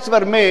products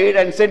were made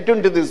and sent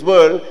into this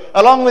world,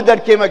 along with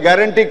that came a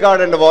guarantee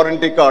card and a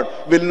warranty card.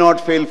 Will not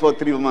fail for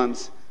 3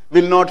 months.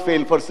 Will not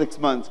fail for 6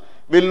 months.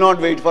 Will not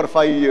wait for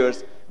 5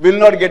 years. Will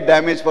not get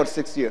damaged for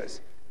 6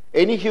 years.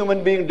 Any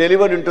human being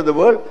delivered into the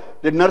world,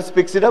 the nurse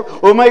picks it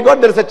up. Oh my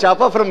God, there's a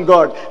chapa from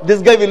God.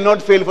 This guy will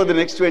not fail for the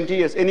next 20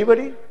 years.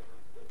 Anybody?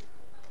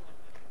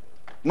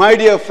 My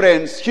dear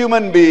friends,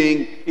 human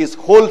being is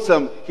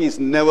wholesome. He is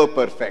never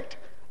perfect.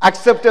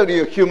 Accept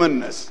your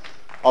humanness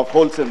of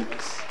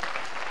wholesomeness.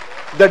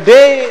 The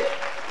day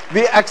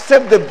we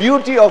accept the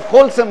beauty of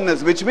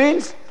wholesomeness, which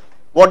means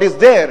what is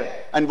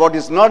there and what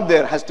is not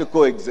there has to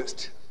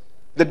coexist.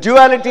 The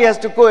duality has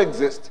to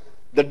coexist.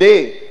 The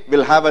day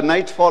will have a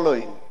night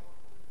following.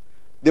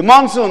 The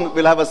monsoon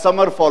will have a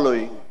summer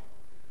following.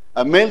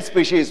 A male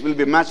species will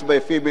be matched by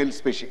a female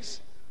species.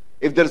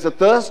 If there is a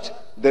thirst,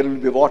 there will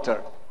be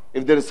water.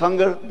 If there is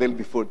hunger, there will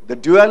be food. The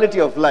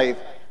duality of life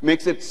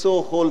makes it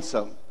so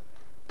wholesome.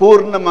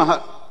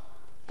 Purnamaha,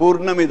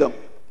 Purnamidam.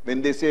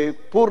 When they say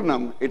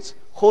Purnam, it's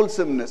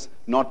wholesomeness,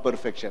 not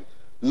perfection.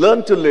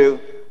 Learn to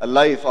live a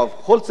life of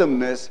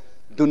wholesomeness.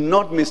 Do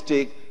not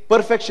mistake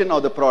perfection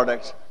of the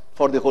products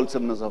for the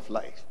wholesomeness of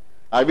life.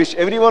 I wish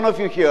every one of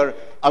you here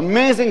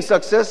amazing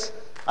success.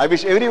 I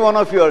wish every one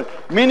of you a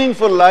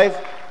meaningful life.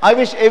 I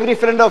wish every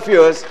friend of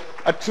yours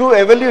a true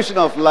evolution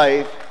of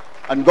life.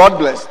 And God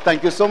bless.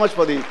 Thank you so much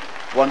for the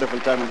wonderful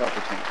time and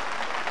opportunity.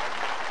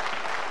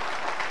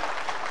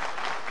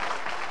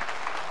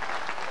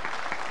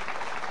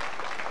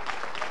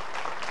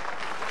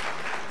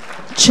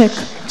 Check.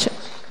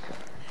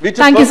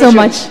 Thank you so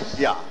much.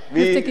 Yeah,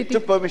 we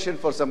took permission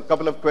for some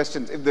couple of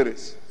questions, if there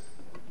is.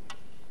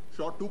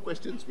 Short 2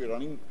 questions. We're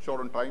running short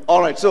on time. All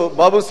right, so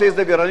Babu says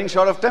that we're running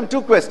short of time.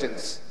 2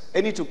 questions.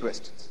 Any 2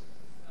 questions?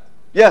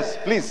 Yes,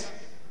 please.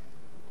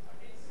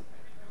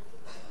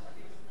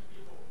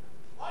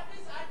 What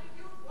is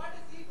attitude? What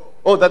is ego?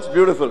 Oh, that's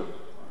beautiful.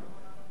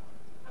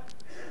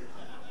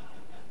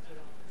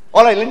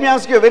 All right, let me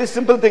ask you a very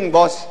simple thing,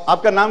 boss.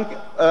 Aapka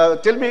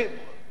naam, tell me,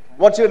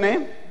 what's your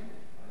name?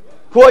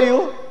 Who are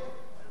you?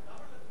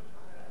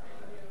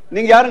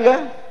 Ning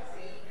yarunga?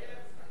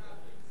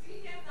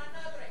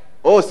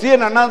 Oh, C.N.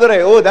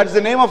 Annadurai. Oh, that's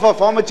the name of our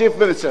former chief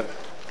minister.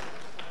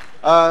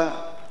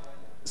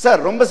 Sir,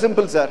 romba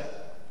simple, sir.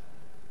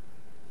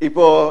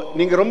 Ipo,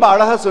 ninga romba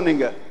alaha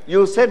soninga.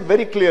 You said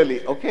very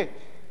clearly, okay?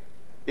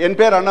 En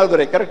per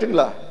Annadurai,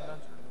 correctingla?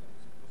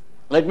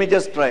 Let me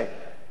just try.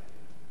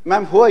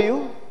 Ma'am, who are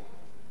you?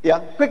 Yeah,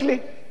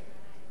 quickly.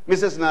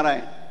 Mrs.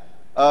 Narayan.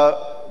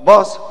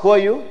 Boss, who are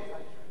you?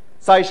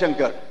 Sai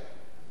Shankar.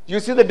 You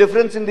see the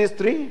difference in these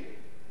 3?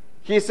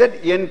 He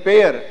said, En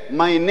per,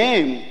 my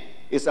name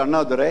is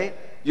Annadurai.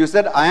 You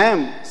said, I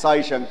am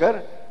Sai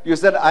Shankar. You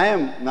said, I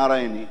am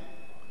Narayani.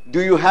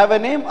 Do you have a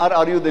name or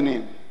are you the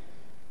name?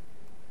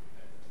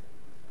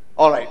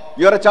 All right.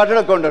 You are a chartered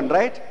accountant,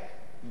 right?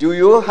 Do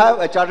you have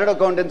a chartered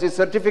accountancy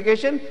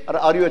certification or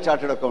are you a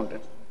chartered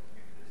accountant?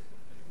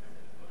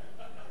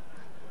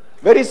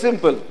 Very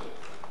simple.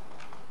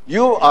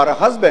 You are a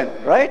husband,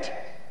 right?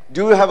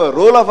 Do you have a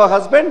role of a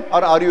husband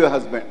or are you a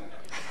husband?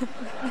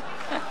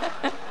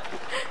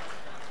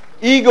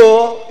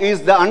 Ego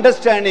is the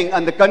understanding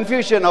and the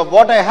confusion of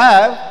what I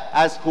have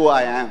as who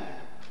I am.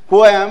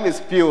 Who I am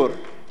is pure.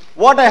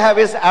 What I have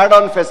is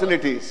add-on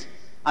facilities.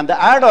 And the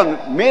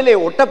add-on, மேலே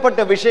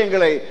ஒட்டப்பட்ட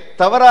விஷயங்களை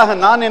தவறாக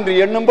நான் என்று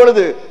எண்ணும்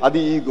பொழுது அது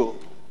ego.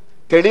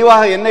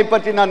 தெளிவாக என்னை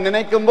பற்றி நான்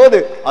நினைக்கும் போது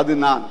அது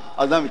நான்.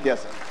 அதுதான்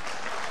வித்தியாசம்.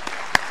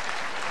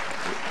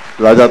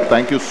 Raja,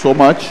 thank you so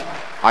much.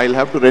 I'll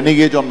have to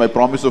renege on my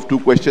promise of 2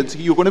 questions.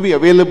 You're going to be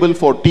available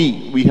for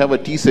tea. We have a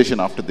tea session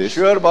after this.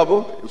 Sure, Babu.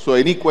 So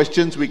any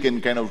questions, we can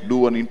kind of do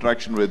an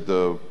interaction with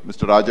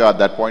Mr. Raja at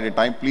that point in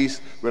time. Please,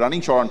 we're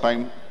running short on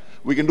time.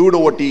 We can do it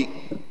over tea.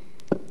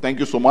 Thank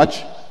you so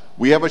much.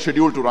 We have a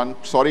schedule to run.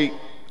 Sorry,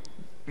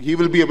 he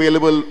will be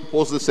available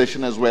post this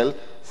session as well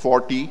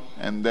for tea,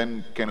 and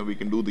then we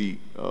can do the...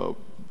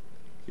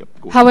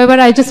 However,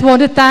 I just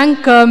want to thank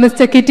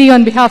Mr. Kitty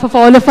on behalf of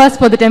all of us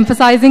for that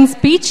emphasizing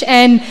speech,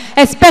 and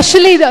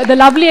especially the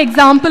lovely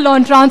example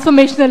on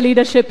transformational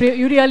leadership.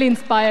 You really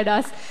inspired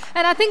us.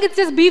 And I think it's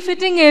just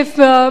befitting if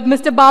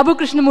Mr. Babu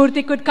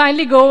Krishnamurthy could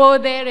kindly go over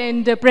there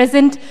and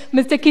present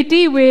Mr.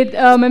 Kitty with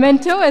a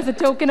memento as a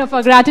token of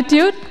our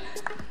gratitude.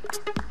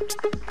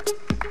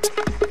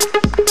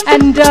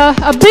 And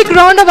a big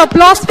round of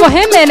applause for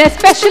him, and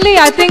especially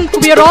I think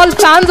we are all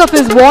fans of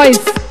his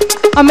voice.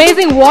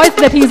 Amazing voice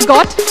that he's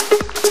got.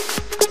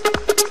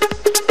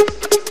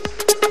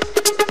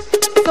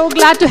 So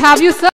glad to have you, sir.